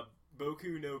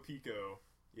 Boku no Pico.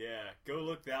 Yeah, go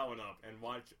look that one up and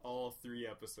watch all 3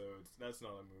 episodes. That's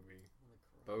not a movie.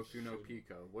 Boku no Should-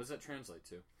 Pico. What does that translate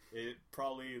to? It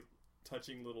probably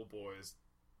touching little boys.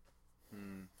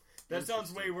 Hmm. That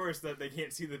sounds way Interesting. worse that they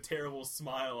can't see the terrible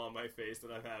smile on my face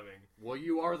that I'm having. Well,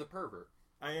 you are the pervert.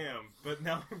 I am, but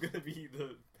now I'm gonna be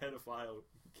the pedophile.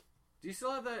 Do you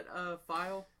still have that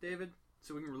file, David?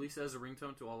 So we can release it as a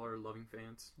ringtone to all our loving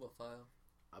fans? What file?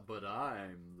 But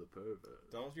I'm the pervert.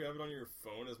 Don't you have it on your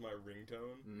phone as my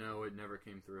ringtone? No, it never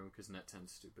came through because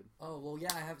NetTen's stupid. Oh, well,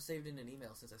 yeah, I have it saved in an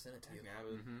email since I sent it to you.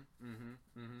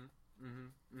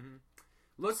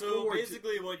 Look So forward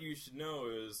basically, what you should know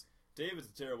is David's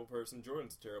a terrible person,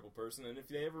 Jordan's a terrible person, and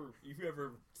if you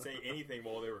ever say anything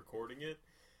while they're recording it,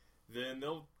 then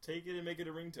they'll take it and make it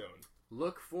a ringtone.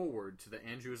 Look forward to the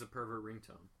Andrew is a pervert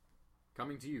ringtone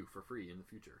coming to you for free in the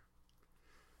future.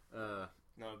 No,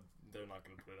 they're not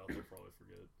going to put it out. They'll probably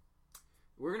forget.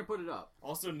 We're gonna put it up.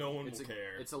 Also, no one It's will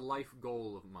care. It's a life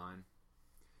goal of mine.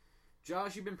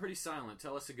 Josh, you've been pretty silent.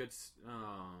 Tell us a good.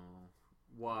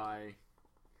 Why?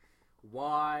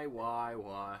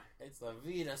 It's the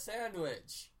Vita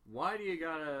sandwich. Why do you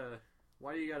gotta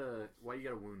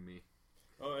wound me?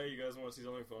 Oh, hey, you guys want to see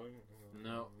something funny?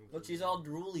 No. Look, she's all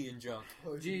drooly and junk.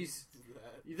 Oh, Jeez.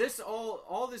 that. This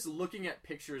all this looking at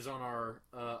pictures on our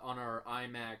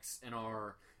iMacs and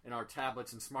our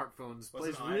tablets and smartphones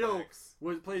What's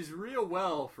an plays real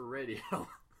well for radio.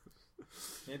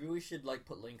 Maybe we should, like,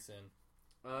 put links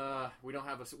in. We don't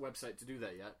have a website to do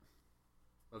that yet.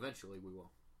 Eventually, we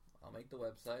will. I'll make the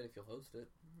website if you'll host it.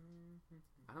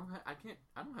 I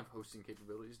don't have hosting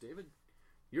capabilities, David.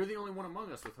 You're the only one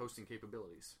among us with hosting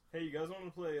capabilities. Hey, you guys want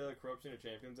to play Corruption of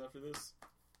Champions after this?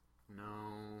 No.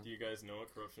 Do you guys know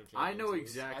what Corruption of I Champions know is?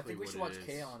 exactly I think we what should it watch is.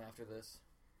 K-On! After this.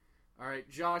 All right,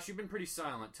 Josh, you've been pretty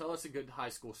silent. Tell us a good high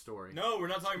school story. No, we're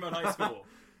not talking about high school.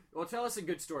 Well, tell us a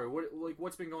good story.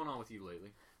 What's been going on with you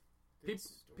lately? Good Peop-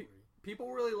 story.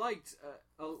 People really liked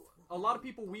a lot of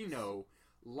people we know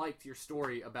liked your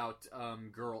story about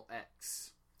Girl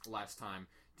X last time.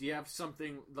 Do you have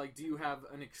something do you have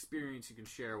an experience you can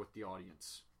share with the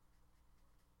audience?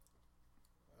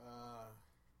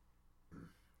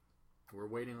 We're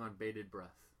waiting on bated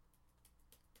breath.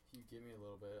 If you give me a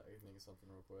little bit, I can think of something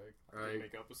real quick. All I can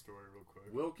right, make up a story real quick.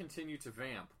 we'll continue to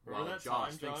vamp Remember while that Josh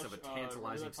time, thinks of a tantalizing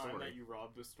remember that time story. that you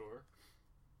robbed a store?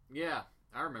 Yeah,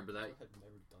 I remember that. I had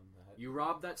never done that. You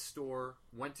robbed that store,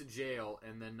 went to jail,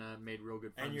 and then made real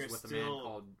good And friends you're with a man still-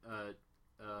 called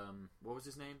what was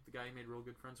his name? The guy you made real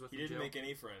good friends with He in didn't jail? make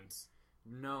any friends.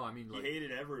 No, I mean He like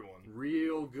hated everyone.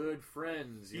 real good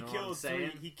friends. You He know what I'm killed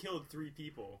saying? He killed 3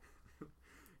 people.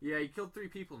 Yeah, he killed 3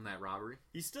 people in that robbery.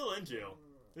 He's still in jail.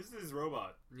 This is his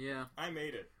robot. Yeah, I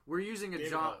made it. we're using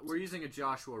David helped. we're using a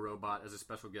Joshua robot as a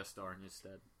special guest star in his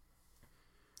stead.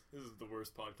 This is the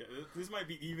worst podcast. This might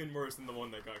be even worse than the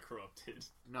one that got corrupted.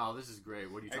 No, this is great.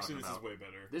 What are you Actually, talking this about? is way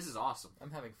better. This is awesome.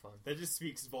 I'm having fun. That just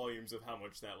speaks volumes of how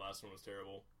much that last one was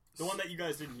terrible. The one that you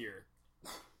guys didn't hear.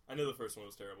 I know the first one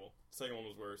was terrible. The second one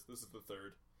was worse. This is the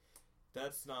third.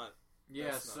 That's not.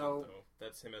 Yeah, that's not so it, though.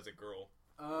 That's him as a girl.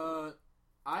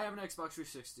 I have an Xbox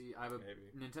 360. I have a Maybe.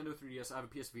 Nintendo 3DS. I have a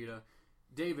PS Vita.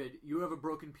 David, you have a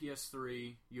broken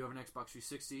PS3. You have an Xbox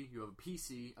 360. You have a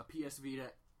PC, a PS Vita,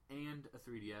 and a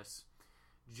 3DS.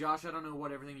 Josh, I don't know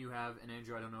what everything you have, and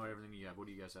Andrew, I don't know what everything you have. What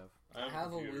do you guys have? I have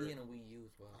a computer. Wii and a Wii U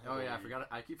as well. Oh yeah, Wii.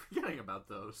 I keep forgetting about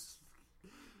those.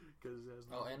 because it has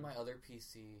Oh, and my other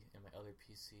PC, and my other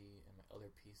PC, and my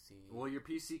other PC. Well, your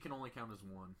PC can only count as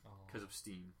one Oh. because of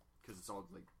Steam, because it's all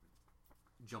like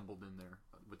jumbled in there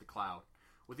with the cloud,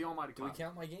 with the almighty Do we cloud.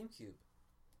 count my GameCube?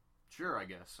 Sure, I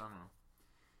guess. I don't know.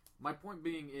 My point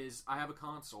being is, I have a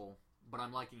console, but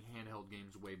I'm liking handheld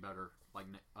games way better, like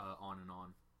on and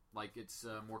on. Like, it's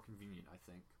more convenient, I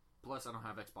think. Plus, I don't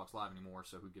have Xbox Live anymore,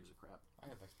 so who gives a crap? I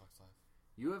have Xbox Live.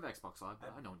 You have Xbox Live,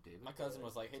 but I don't, David. My cousin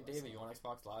was like, "Hey, David, you want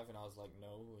Xbox Live?" And I was like,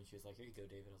 "No." And she was like, "Here you go,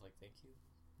 David." I was like, "Thank you."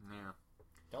 Yeah.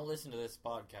 Don't listen to this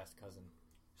podcast, cousin.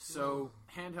 So,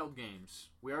 handheld games.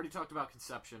 We already talked about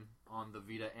Conception on the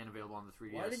Vita and available on the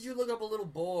 3DS. Why did you look up a little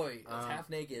boy that's half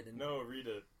naked? And No, read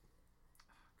it.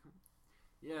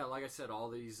 Yeah, like I said, all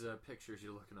these pictures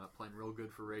you're looking up, playing real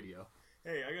good for radio.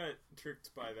 Hey, I got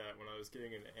tricked by that when I was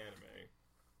getting into anime.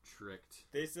 Tricked.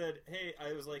 They said, hey,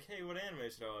 I was like, hey, what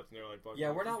anime should I watch? And they're like, Boku yeah,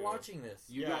 no we're not Pico. watching this.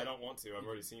 I don't want to. I've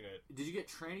already seen it. Did you get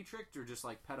tranny tricked or just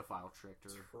like pedophile tricked?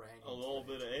 Or A little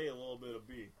bit of A, a little bit of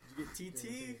B. Did you get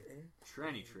TT?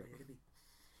 tranny tricked?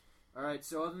 Alright,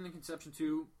 so other than Conception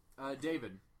 2,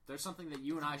 David, there's something that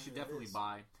you and I should definitely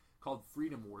buy called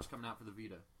Freedom Wars coming out for the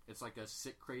Vita. It's like a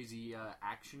sick, crazy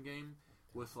action game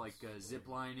with like zip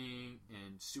lining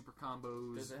and super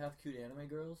combos. Does it have cute anime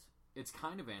girls? It's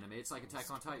kind of anime. It's like Attack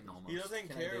on Titan almost. He doesn't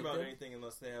Can I care date about them? anything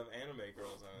unless they have anime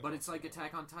girls on it. But it's like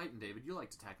Attack on Titan, David. You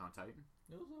liked Attack on Titan.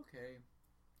 It was okay.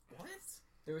 What?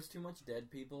 There was too much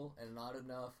dead people and not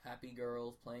enough happy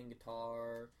girls playing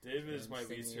guitar. David is and my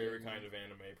least singing. favorite kind of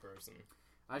anime person.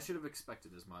 I should have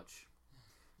expected as much.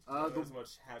 Not as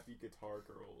much happy guitar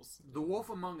girls. The Wolf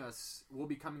Among Us will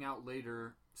be coming out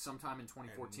later, sometime in And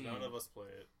 2014. none of us play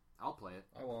it. I'll play it.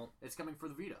 I won't. It's coming for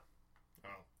the Vita. Oh.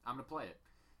 I'm gonna play it.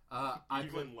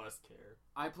 Even less care.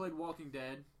 I played Walking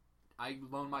Dead. I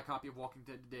loaned my copy of Walking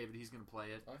Dead to David. He's gonna play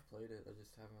it. I've played it. I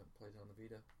just haven't played it on the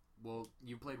Vita. Well,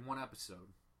 you played one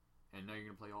episode, and now you're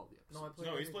gonna play all the episodes. No, I played.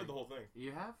 No, he's everything. played the whole thing.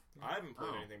 You have? I haven't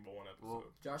played Oh. anything but one episode. Well,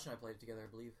 Josh and I played it together,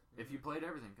 I believe. If you played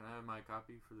everything, can I have my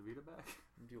copy for the Vita back?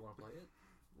 Do you want to play it?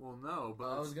 Well, no, but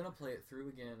I was gonna play it through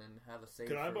again and have a save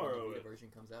Can I for when borrow the Vita it? version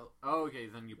comes out. oh, okay,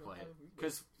 then you play it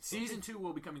because season 2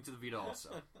 will be coming to the Vita also.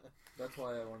 That's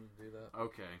why I wanted to do that.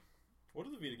 Okay. What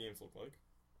do the Vita games look like?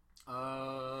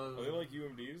 Are Are they like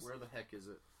UMDs? Where the heck is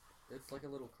it? It's like a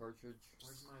little cartridge.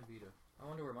 Where's my Vita? I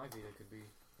wonder where my Vita could be.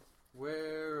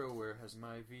 Where, oh, where has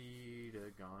my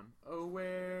Vita gone? Oh,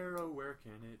 where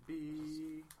can it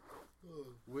be?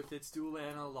 With its dual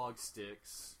analog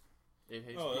sticks. It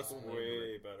hates Oh, that's people named way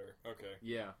it. better. Okay.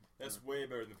 Yeah. That's way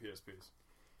better than PSPs.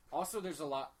 Also,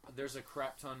 there's a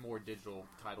crap ton more digital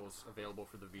titles available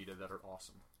for the Vita that are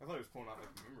awesome. I thought he was pulling out like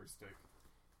a memory stick.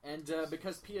 And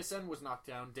because PSN was knocked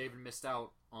down, David missed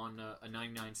out on a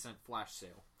 99-cent flash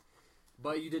sale.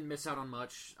 But you didn't miss out on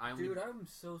much. Dude, I'm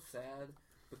so sad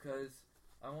because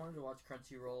I wanted to watch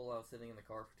Crunchyroll while I was sitting in the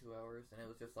car for 2 hours, and it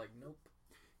was just like, nope.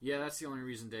 Yeah, that's the only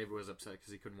reason David was upset,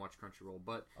 because he couldn't watch Crunchyroll.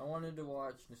 But I wanted to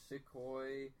watch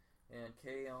Nisekoi and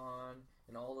K-On!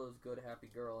 And all those good Happy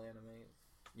Girl animes.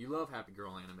 you love Happy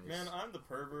Girl animes. Man, I'm the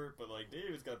pervert, but like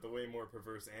David's got the way more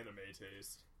perverse anime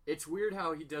taste. It's weird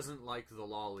how he doesn't like the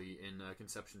lolly in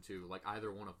Conception 2, like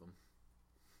either one of them.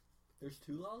 There's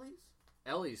 2 lollies?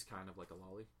 Ellie's kind of like a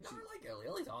lolly. No, I like Ellie.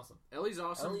 Ellie's awesome. Ellie's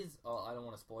awesome, Ellie's... Oh, I don't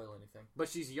want to spoil anything. but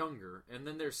she's younger. And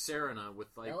then there's Serena with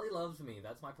like... Ellie loves me.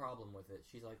 That's my problem with it.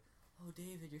 She's like, oh,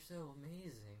 David, you're so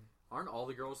amazing. Aren't all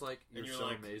the girls like, And you're you're so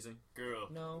like- amazing? Girl,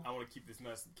 No. I want to keep this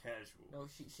nice and casual. No,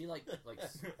 she like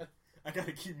I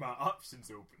gotta keep my options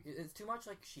open. it's too much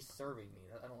like she's serving me.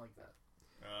 I don't like that.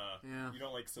 Yeah. You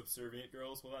don't like subservient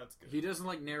girls? Well, that's good. He doesn't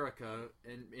like Narika,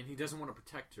 and he doesn't want to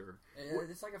protect her.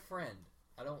 It's like a friend.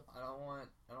 I don't want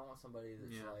somebody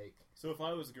that's Yeah. like. So if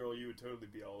I was a girl, you would totally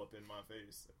be all up in my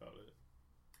face about it.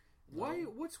 Why? No.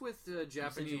 What's with said you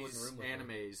Japanese wouldn't room with her.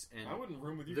 animes and I wouldn't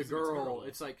room with you. the 'cause it's a girl?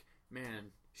 It's like,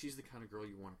 man, she's the kind of girl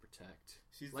you want to protect.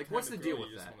 She's like, kind what's of the girl deal you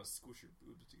with just that? want to squish your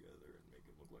boobs together and make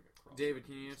it look like a cross. David,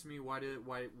 can you answer me?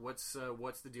 What's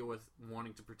the deal with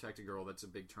wanting to protect a girl? That's a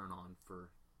big turn on for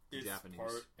It's Japanese.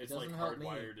 It It's doesn't like help me.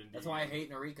 hardwired into That's you. why I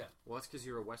hate Narika. Well, that's because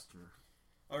you're a Westerner.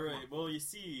 All right. Well, you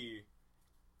see,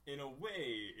 in a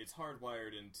way, it's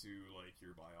hardwired into like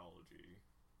your biology,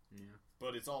 Yeah.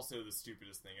 but it's also the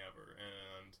stupidest thing ever.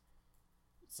 And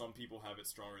some people have it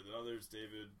stronger than others.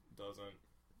 David doesn't.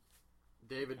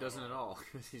 David I doesn't don't at know. all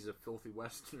because he's a filthy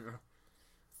Westerner.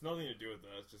 It's nothing to do with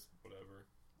that. It's just whatever.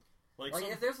 Like, Like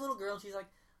some, if there's a little girl and she's like,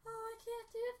 oh, I can't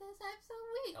do this. I'm so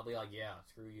weak. I'll be like, yeah,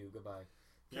 screw you. Goodbye.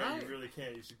 yeah, Can you I- really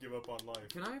can't. You should give up on life.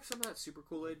 Can I have some of that super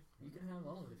Kool-Aid? You can have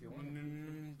all of it if you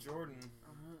want. Jordan,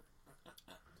 Uh-huh.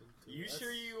 you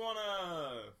sure you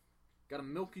wanna? Got a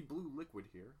milky blue liquid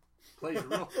here. Plays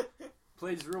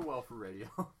real well for radio.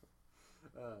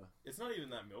 It's not even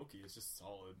that milky. It's just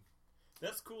solid.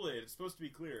 That's Kool-Aid. It's supposed to be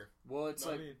clear. Well, it's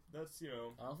No, like I mean, that's, you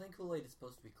know... I don't think Kool-Aid is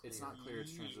supposed to be clear. It's not clear.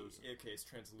 It's translucent. Okay, it's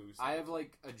translucent. I have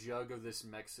like a jug of this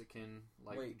Mexican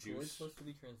Wait, Kool-Aid's juice supposed to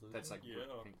be translucent? that's like Yeah.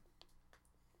 pink.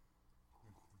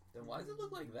 Then why does it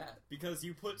look like that? Because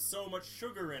you put so much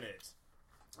sugar in it.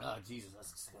 Oh Jesus,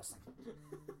 that's disgusting.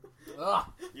 Ugh.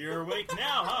 You're awake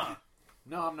now, huh?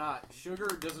 No, I'm not. Sugar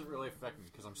doesn't really affect me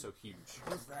because I'm so huge.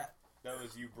 What's that? That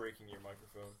was you breaking your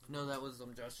microphone. No, that was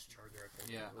Josh's charger. I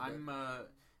think. Yeah,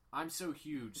 I'm so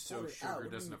huge, so Pulled it out. sugar What do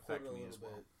you doesn't mean pulled affect it a me little as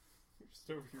well. bit? You're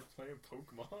just over here playing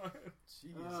Pokemon.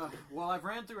 Jeez. Well, I've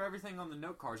ran through everything on the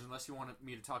note cards, unless you wanted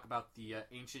me to talk about the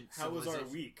ancient. How was our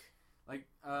civilization. week? Like,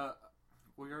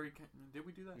 we already did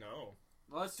we do that? No.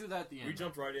 Well, let's do that at the end. We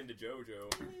jumped right into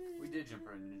JoJo. We did jump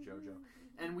right into JoJo,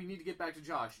 and we need to get back to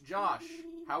Josh. Josh,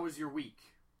 how was your week?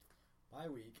 My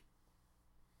week.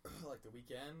 Like the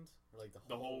weekend? Or like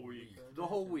The whole week. The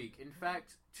whole week. In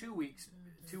fact, 2 weeks.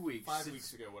 2 weeks. 5 since,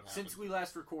 weeks ago, what happened? since we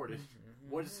last recorded.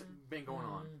 What's been going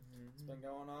on? It's been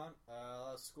going on. A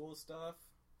lot of school stuff.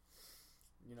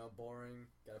 You know, boring.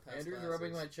 Gotta pass Andrew's classes.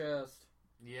 rubbing my chest.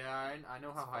 Yeah, I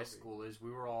know how It's high fuzzy. school is.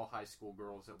 We were all high school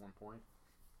girls at one point.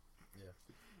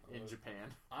 Yeah. In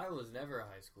Japan. I was never a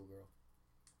high school girl.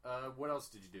 What else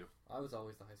did you do? I was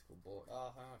always the high school boy.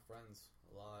 Hang out with friends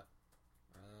a lot.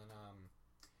 And then,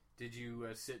 Did you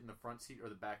sit in the front seat or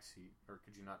the back seat? Or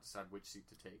could you not decide which seat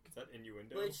to take? Is that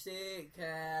innuendo? Which seat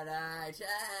can I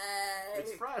take?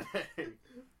 It's Friday!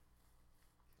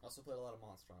 also played a lot of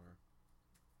Monster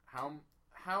Hunter.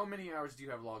 How many hours do you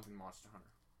have logged in Monster Hunter?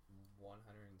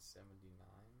 179.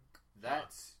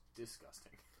 That's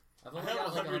disgusting. I've I only have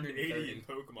got like 180 130. in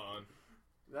Pokemon.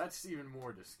 That's even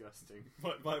more disgusting.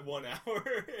 But by 1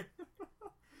 hour?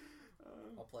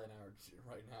 I'll play an hour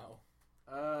right now.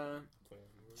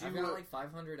 I've got like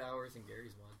 500 hours in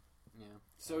Gary's one. Yeah.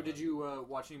 So, did you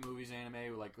watch any movies,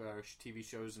 anime, like TV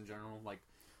shows in general? Like,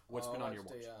 what's been on your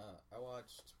watch?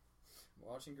 I'm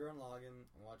watching Gurren Lagann.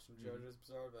 I'm watching JoJo's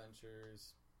Bizarre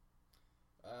Adventures.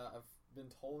 I've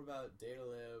been told about Day to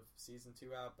Live Season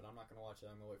 2 out, but I'm not gonna watch it.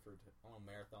 I'm gonna wait for it. I'm gonna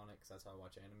marathon it because that's how I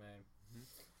watch anime.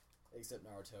 Except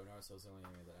Naruto. Naruto's the only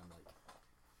anime that I'm like,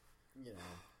 you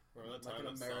know, Remember that I'm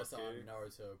not time gonna at marathon Sasuke?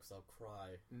 Naruto because I'll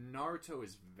cry. Naruto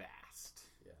is vast.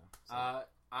 Yeah. So,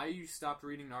 I stopped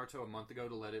reading Naruto a month ago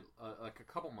to let it, like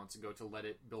a couple months ago, to let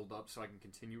it build up so I can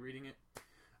continue reading it.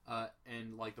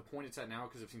 And like the point it's at now,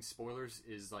 because I've seen spoilers,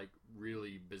 is like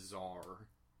really bizarre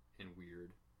and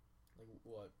weird. like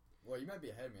what? Well, you might be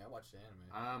ahead of me. I watched the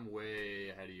anime. I'm way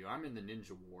ahead of you. I'm in the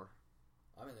Ninja War,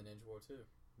 I'm in the Ninja War too.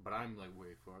 but I'm like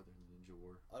way farther in the Ninja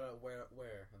War. I don't know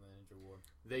where in the Ninja War.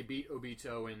 They beat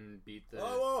Obito and beat the.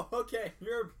 Oh, okay.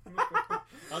 You're.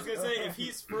 I was gonna say, if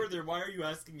he's further, why are you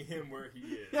asking him where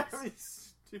he is? Yeah,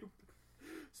 he's stupid.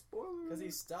 Spoiler. Because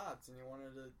he stopped and he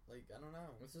wanted to, like, I don't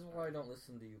know. This is why I don't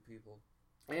listen to you people.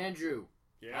 Andrew,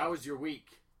 Yeah. how was your week?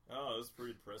 Oh, that's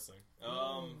pretty depressing.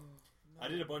 I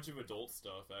did a bunch of adult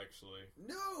stuff, actually.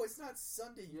 No, it's not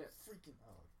Sunday. You Yeah. freaking.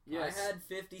 Oh. Yes. I had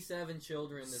 57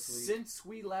 children this week. Since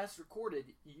we last recorded,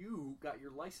 you got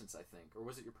your license, I think, or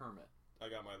was it your permit? I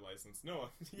got my license. No,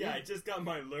 yeah, I just got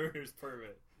my learner's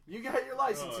permit. You got your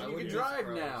license, Oh, and I you can wouldn't be drive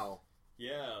surprised. now.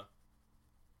 Yeah.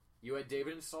 You had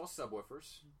David install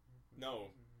subwoofers. No,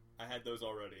 I had those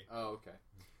already. Oh, okay.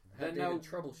 I had Then now, David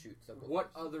troubleshoot.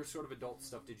 what other sort of adult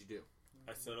stuff did you do?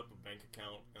 I set up a bank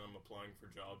account and I'm applying for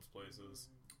jobs places.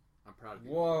 I'm proud of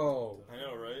you. Whoa. I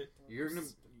know, right? You're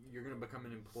gonna become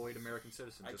an employed American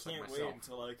citizen, I just can't like wait myself.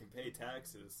 until I can pay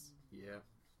taxes. Yeah,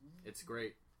 it's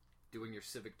great doing your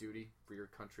civic duty for your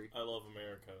country. I love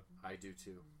America. I do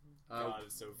too. God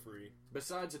is so free.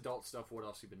 Besides adult stuff, what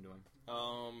else you been doing?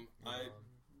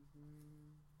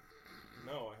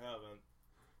 No, I haven't.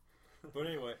 But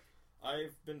anyway,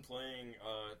 I've been playing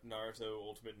Naruto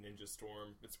Ultimate Ninja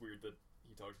Storm. It's weird that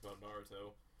he talked about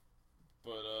Naruto,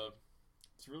 but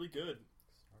it's really good.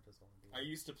 I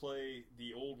used to play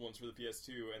the old ones for the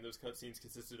PS2, and those cutscenes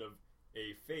consisted of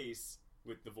a face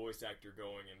with the voice actor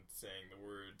going and saying the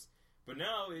words. But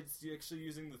now it's actually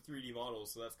using the 3D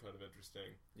models, so that's kind of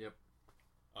interesting. Yep.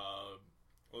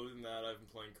 Other than that, I've been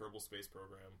playing Kerbal Space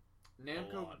Program a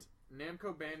Namco lot.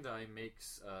 Namco Bandai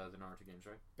makes the Naruto games,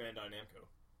 right? Bandai Namco.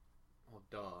 Oh,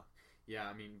 duh. Yeah,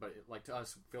 I mean, but like to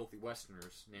us filthy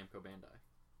Westerners, Namco Bandai.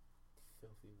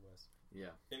 Filthy West.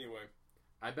 Yeah. Anyway,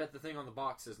 I bet the thing on the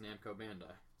box says Namco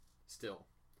Bandai. Still.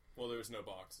 well, there's no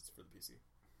box. It's for the PC.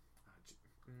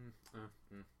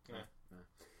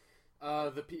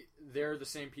 They're the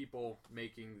same people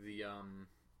making the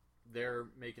they're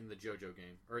making the JoJo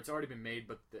game, or it's already been made,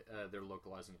 but they're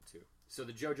localizing it too. So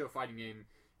the JoJo fighting game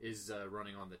is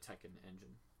running on the Tekken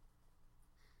engine.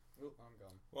 Oop, I'm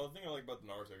gone. Well, the thing I like about the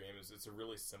Naruto game is it's a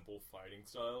really simple fighting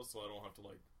style, so I don't have to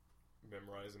like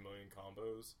memorize a million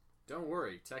combos. Don't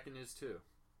worry, Tekken is too.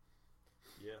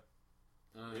 Yeah.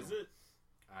 Is it?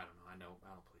 I don't know. I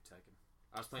don't play Tekken.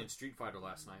 I was playing Street Fighter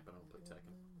last night, but I don't play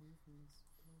Tekken.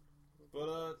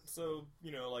 But so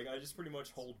like I just pretty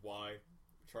much hold Y,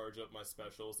 charge up my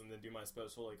specials, and then do my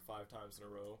special like 5 times in a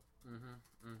row.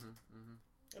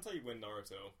 That's how you win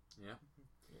Naruto. Yeah.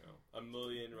 A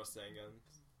million Rasengan.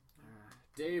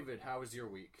 David, how was your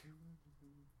week?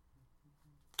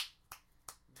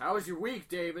 How was your week,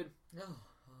 David? No.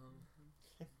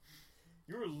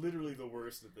 You were literally the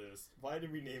worst at this. Why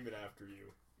did we name it after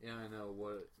you? Yeah, I know.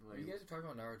 What? Like, You guys are talking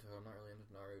about Naruto. I'm not really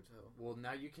into Naruto. well,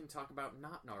 now you can talk about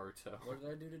not Naruto. What did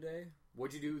I do today?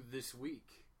 What'd you do this week?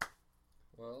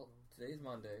 Well, today's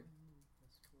Monday.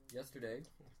 Yesterday,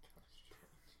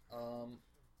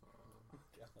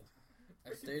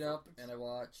 I stayed up and I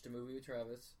watched a movie with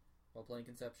Travis while playing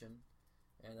Conception,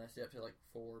 and I stayed up till like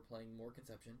 4 playing more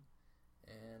Conception,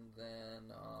 and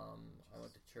then I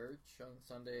went to church on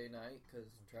Sunday night because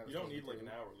Travis. You don't told me need like to.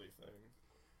 an hourly thing.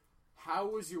 How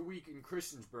was your week in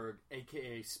Christiansburg,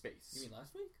 aka Space? You mean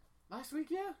last week? Last week,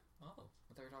 yeah. Oh,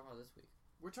 I thought we were talking about this week.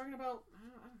 We're talking about.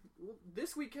 Well,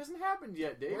 this week hasn't happened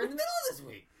yet, David. We're in the middle of this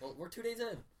week. Well, we're 2 days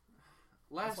in.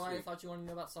 Last That's why week. I thought you wanted to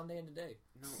know about Sunday and today.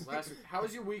 No, last week. How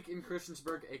was your week in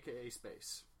Christiansburg, aka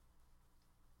Space?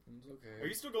 It's okay. Are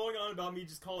you still going on about me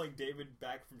just calling David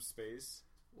back from space?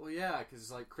 Well, yeah,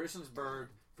 because like Christiansburg,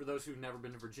 for those who've never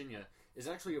been to Virginia, is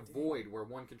actually a void where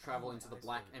one can travel into the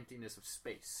black emptiness of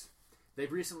space.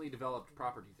 They've recently developed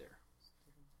property there.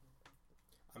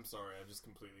 I'm sorry, I just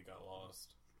completely got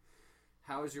lost.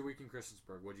 How was your week in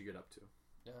Christiansburg? What'd you get up to?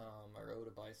 I rode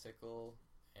a bicycle,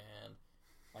 and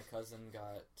my cousin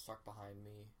got stuck behind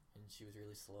me, and she was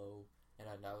really slow, and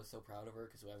I was so proud of her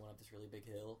because I went up this really big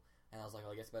hill, and I was like,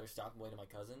 well, I guess I better stop and wait to my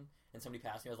cousin, and somebody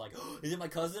passed me, I was like, oh, is it my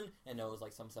cousin? And no, it was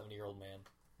like some 70-year-old man.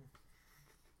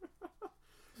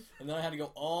 And then I had to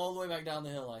go all the way back down the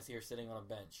hill, and I see her sitting on a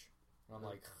bench, and I'm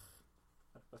like,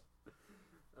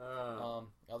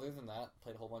 other than that,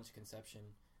 played a whole bunch of Conception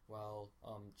while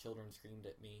children screamed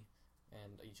at me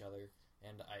and each other,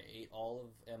 and I ate all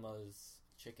of Emma's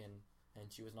chicken,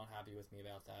 and she was not happy with me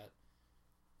about that.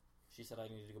 She said I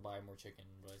needed to go buy more chicken,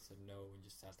 but I said no and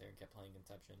just sat there and kept playing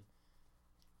Conception.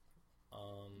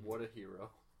 What a hero.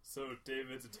 So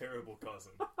David's a terrible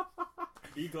cousin.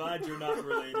 Be glad you're not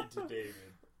related to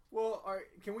David. Well,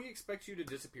 can we expect you to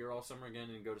disappear all summer again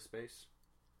and go to space?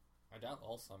 I doubt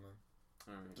all summer.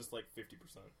 All right. Just like 50%.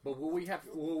 But will we have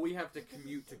to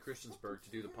commute to Christiansburg to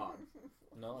do the pod?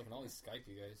 No, I can always Skype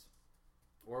you guys.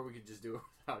 Or we could just do it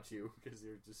without you because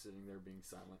you're just sitting there being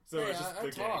silent. So hey, it's just I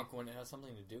the gang. talk when it has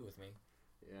something to do with me.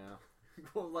 Yeah.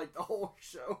 Well, like the whole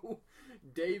show,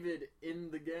 David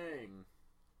in the gang.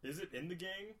 Is it in the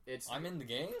gang? I'm in the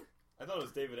gang? I thought it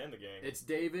was David and the gang. It's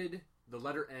David, the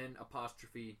letter N,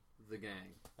 apostrophe, the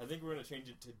gang. I think we're going to change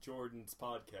it to Jordan's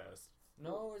podcast.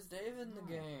 No, it's David in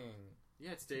the gang.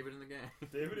 Yeah, it's David in the gang.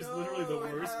 David is literally the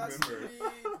worst member.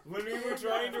 When we were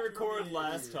trying to record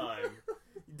last time,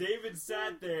 David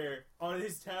sat there on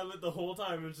his tablet the whole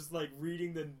time and was just like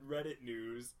reading the Reddit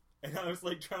news, and I was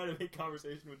like trying to make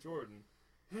conversation with Jordan.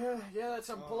 Yeah, that's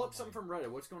pull up something from Reddit.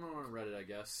 What's going on Reddit, I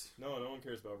guess? No one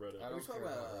cares about Reddit. I don't talking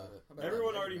care about, about Reddit.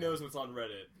 Everyone already knows what's on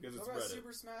Reddit because it's What about Reddit.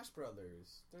 Super Smash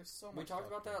Brothers? There's so much. We talked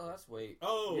about that last week.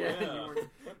 Oh, yeah.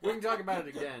 We can talk about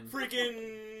it again.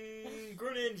 Freaking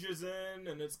Greninja's in,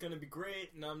 and it's gonna be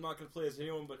great, and I'm not gonna play as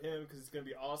anyone but him because it's gonna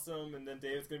be awesome, and then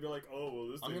David's gonna be like, oh, well,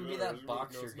 this I'm thing gonna be matters. that No,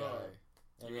 boxer it's not.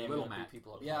 guy. And You're I'm Little gonna Matt. beat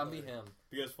people up. Yeah, I'll be him.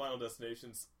 Because Final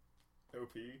Destination's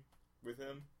OP with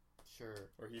him, Sure.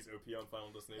 or he's OP on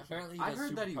Final Destination. Apparently he I has heard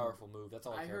super that he- powerful move. That's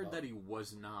all I I care heard about. that he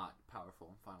was not powerful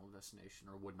in Final Destination,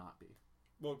 or would not be.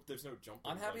 Well, there's no jumping.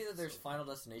 I'm happy that there's so Final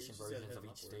Destination You just versions said of him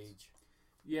each upwards. stage.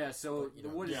 Yeah, so But, you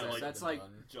know, what is yeah, that? like That's the like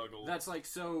gun. juggle. that's like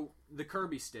so the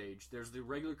Kirby stage. There's the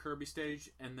regular Kirby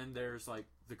stage, and then there's like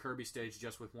the Kirby stage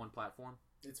just with one platform.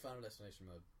 It's Final Destination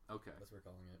mode. Okay, That's what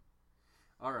we're calling it.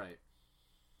 all right.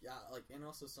 Yeah, like, and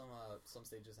also some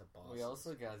stages have bosses. We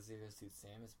also got Zero Suit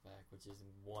Samus back, which is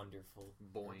wonderful.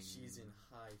 Boing. And she's in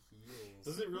high heels.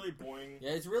 Does it really boing?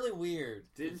 Yeah, it's really weird.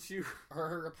 Didn't you?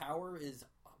 Her power is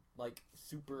like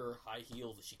super high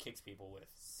heels that she kicks people with.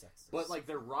 Sexist. But like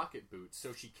they're rocket boots,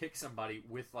 so she kicks somebody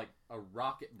with like a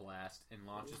rocket blast and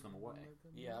launches them away.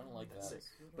 Yeah, I don't like That's that.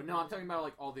 sick. But no, I'm talking about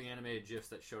like all the animated gifs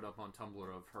that showed up on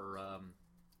Tumblr of her.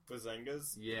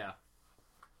 Bazangas? Yeah,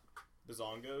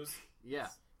 Bazongos? yeah.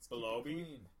 Belobi?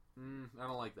 Queen. I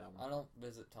don't like that I one. don't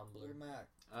visit Look Tumblr. at Mac.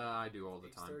 I do all the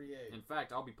Page time. 38. In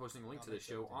fact, I'll be posting a link to Comic this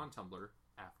show book on Tumblr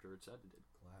after it's edited.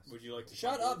 Classic. Would you like to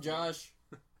Shut Tumblr? up, Josh.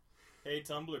 Hey,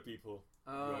 Tumblr people.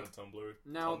 You want to Tumblr?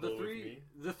 Now Tumblr with me?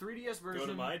 the 3DS Go to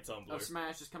version my Tumblr. of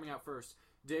Smash is coming out first.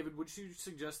 David, would you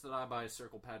suggest that I buy a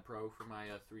Circle Pad Pro for my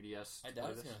 3DS? I to doubt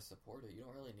play it's this? going to support it. You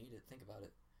don't really need it. Think about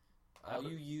it. I All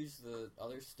would- you use the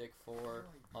other stick for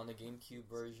on the GameCube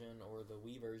version or the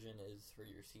Wii version is for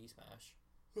your C Smash.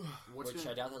 What's Which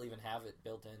gonna, I doubt they'll even have it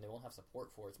built in. They won't have support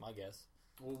for it, it's my guess.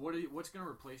 well, what's going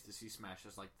to replace the C Smash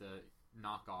as like the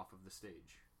knockoff of the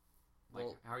stage? Like,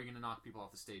 Well- how are you going to knock people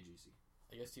off the stage easy?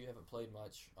 I guess you haven't played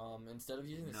much. Instead of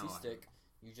using the No, C I stick,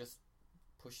 you just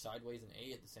push sideways and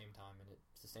A at the same time, and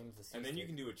it's the same as the C And then stick. you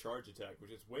can do a charge attack,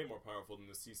 which is way more powerful than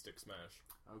the C-Stick Smash.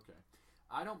 Okay.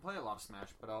 I don't play a lot of Smash,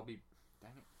 but I'll be...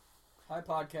 Dang it. Hi,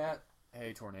 Podcat.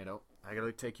 Hey, Tornado. I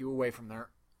gotta take you away from there.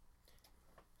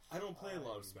 I don't play a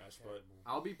lot of Smash, but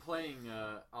I'll be playing,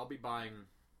 I'll be buying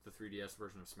the 3DS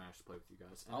version of Smash to play with you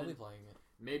guys. And I'll then be playing it.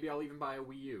 maybe I'll even buy a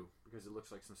Wii U, because it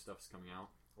looks like some stuff's coming out.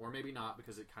 Or maybe not,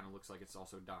 because it kind of looks like it's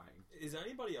also dying. is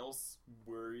anybody else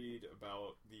worried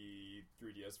about the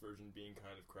 3DS version being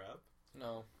kind of crap?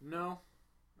 No. No.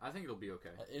 I think it'll be okay.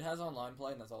 It has online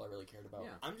play, and that's all I really cared about.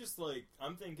 Yeah.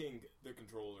 I'm thinking the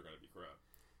controls are going to be crap.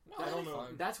 No, I don't that's know.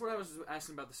 fine. That's what I was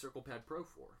asking about the Circle Pad Pro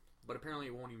for. But apparently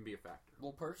it won't even be a factor.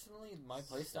 Well, personally, my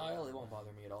playstyle, it won't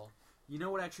bother me at all. You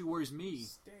know what actually worries me?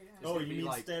 Stay down. It's Oh, gonna you be mean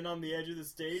like- stand on the edge of the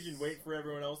stage and wait for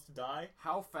everyone else to die?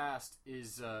 How fast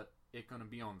is it going to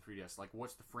be on the 3DS? Like,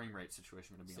 what's the frame rate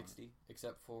situation going to be on it? 60,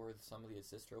 except for some of the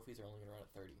assist trophies are only going to run at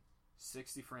 30.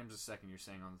 60 frames a second, you're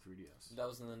saying, on the 3DS. That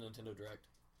was in the Nintendo Direct.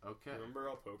 Okay. Remember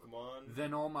how Pokemon?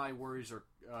 Then all my worries are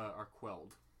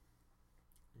quelled.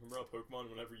 Remember how Pokemon,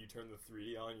 whenever you turn the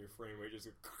 3D on, your frame rate just...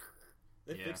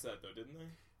 They Yeah. fixed that, though, didn't they?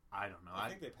 I don't know. I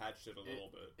think they patched it a little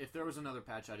bit. If there was another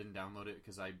patch, I didn't download it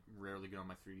because I rarely get on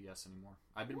my 3DS anymore.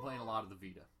 I've been playing a lot of the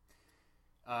Vita.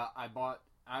 I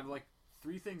have like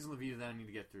 3 things on the Vita that I need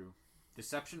to get through.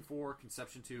 Deception 4,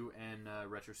 Conception 2, and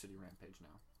Retro City Rampage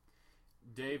now.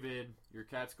 David, your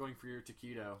cat's going for your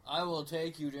taquito. I will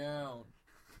take you down.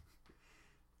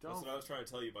 That's Don't. what I was trying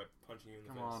to tell you by punching you in the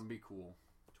Come face. on, be cool.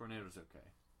 Tornado's okay.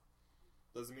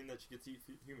 Doesn't mean that she gets to eat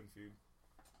human food.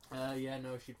 Yeah,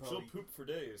 no, she'd She'll poop for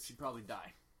days. she'd probably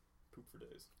die. Poop for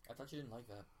days. I thought you didn't like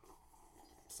that.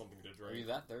 Something to Are you drink.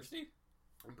 that thirsty?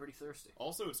 I'm pretty thirsty.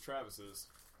 Also, it's Travis's.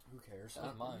 Who cares?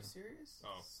 Not mine. Are you serious?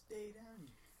 Oh. Stay down. You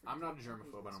I'm not a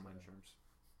germaphobe. I don't mind germs.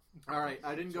 All right,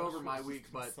 I didn't go over my week,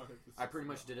 but I pretty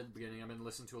much did at the beginning. I've been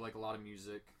listening to like a lot of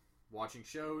music, watching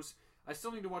shows. I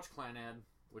still need to watch Clanad,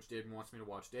 which David wants me to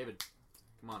watch. David,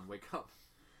 come on, wake up.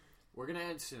 We're gonna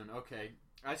end soon. Okay,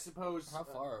 I suppose How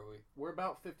far are we? we're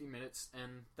about 50 minutes,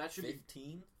 and that should be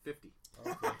 15? 50.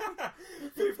 Okay.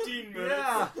 15 minutes.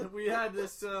 Yeah, we had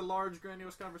this large,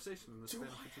 grandiose conversation in the span Do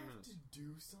of I 15 have minutes. to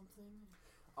do something?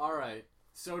 All right,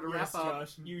 so to Yes, wrap up,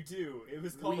 Josh, you do. It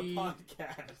was called we- a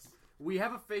podcast. we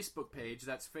have a Facebook page.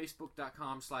 That's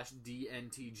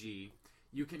facebook.com/DNTG.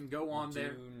 You can go on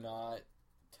there. Do not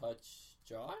touch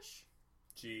Josh?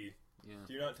 Gee, Yeah.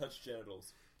 do not touch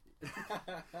genitals.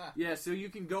 Yeah, so you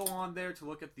can go on there to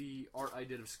look at the art I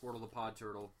did of Squirtle the Pod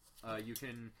Turtle. You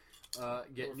can Or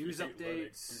get if news you hate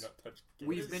Linux, updates. do not touch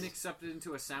We've gays. been accepted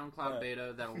into a SoundCloud Yeah.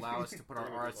 beta that allow us to put our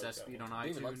David would like RSS that feed one. on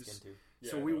David likes iTunes. skin too.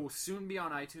 Yeah, So I we know. will soon be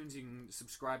on iTunes. You can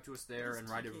subscribe to us there and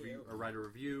write a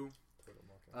review.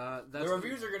 That's The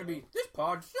reviews are going to be, this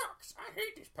pod sucks. I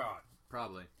hate this pod.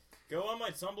 probably. Go on my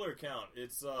Tumblr account.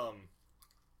 It's I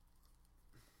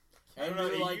Can don't know,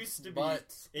 you it like used to be-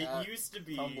 butts it at used to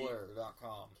be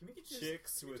Tumblr.com. Can we just,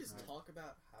 chicks can we with. just talk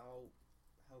about how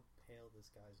pale this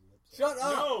guy's lips are? Shut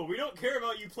up! No, we don't care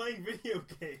about you playing video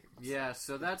games. Yeah,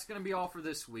 so that's going to be all for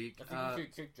this week. I think we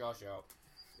should kick Josh out.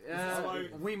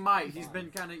 We might. He's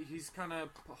kind of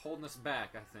holding us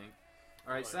back, I think.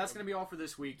 All right, so that's going to be all for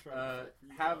this week.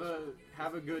 Have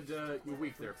a good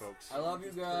week there, folks. I love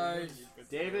you guys.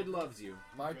 David loves you.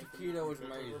 My taquito was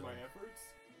Over amazing. my efforts.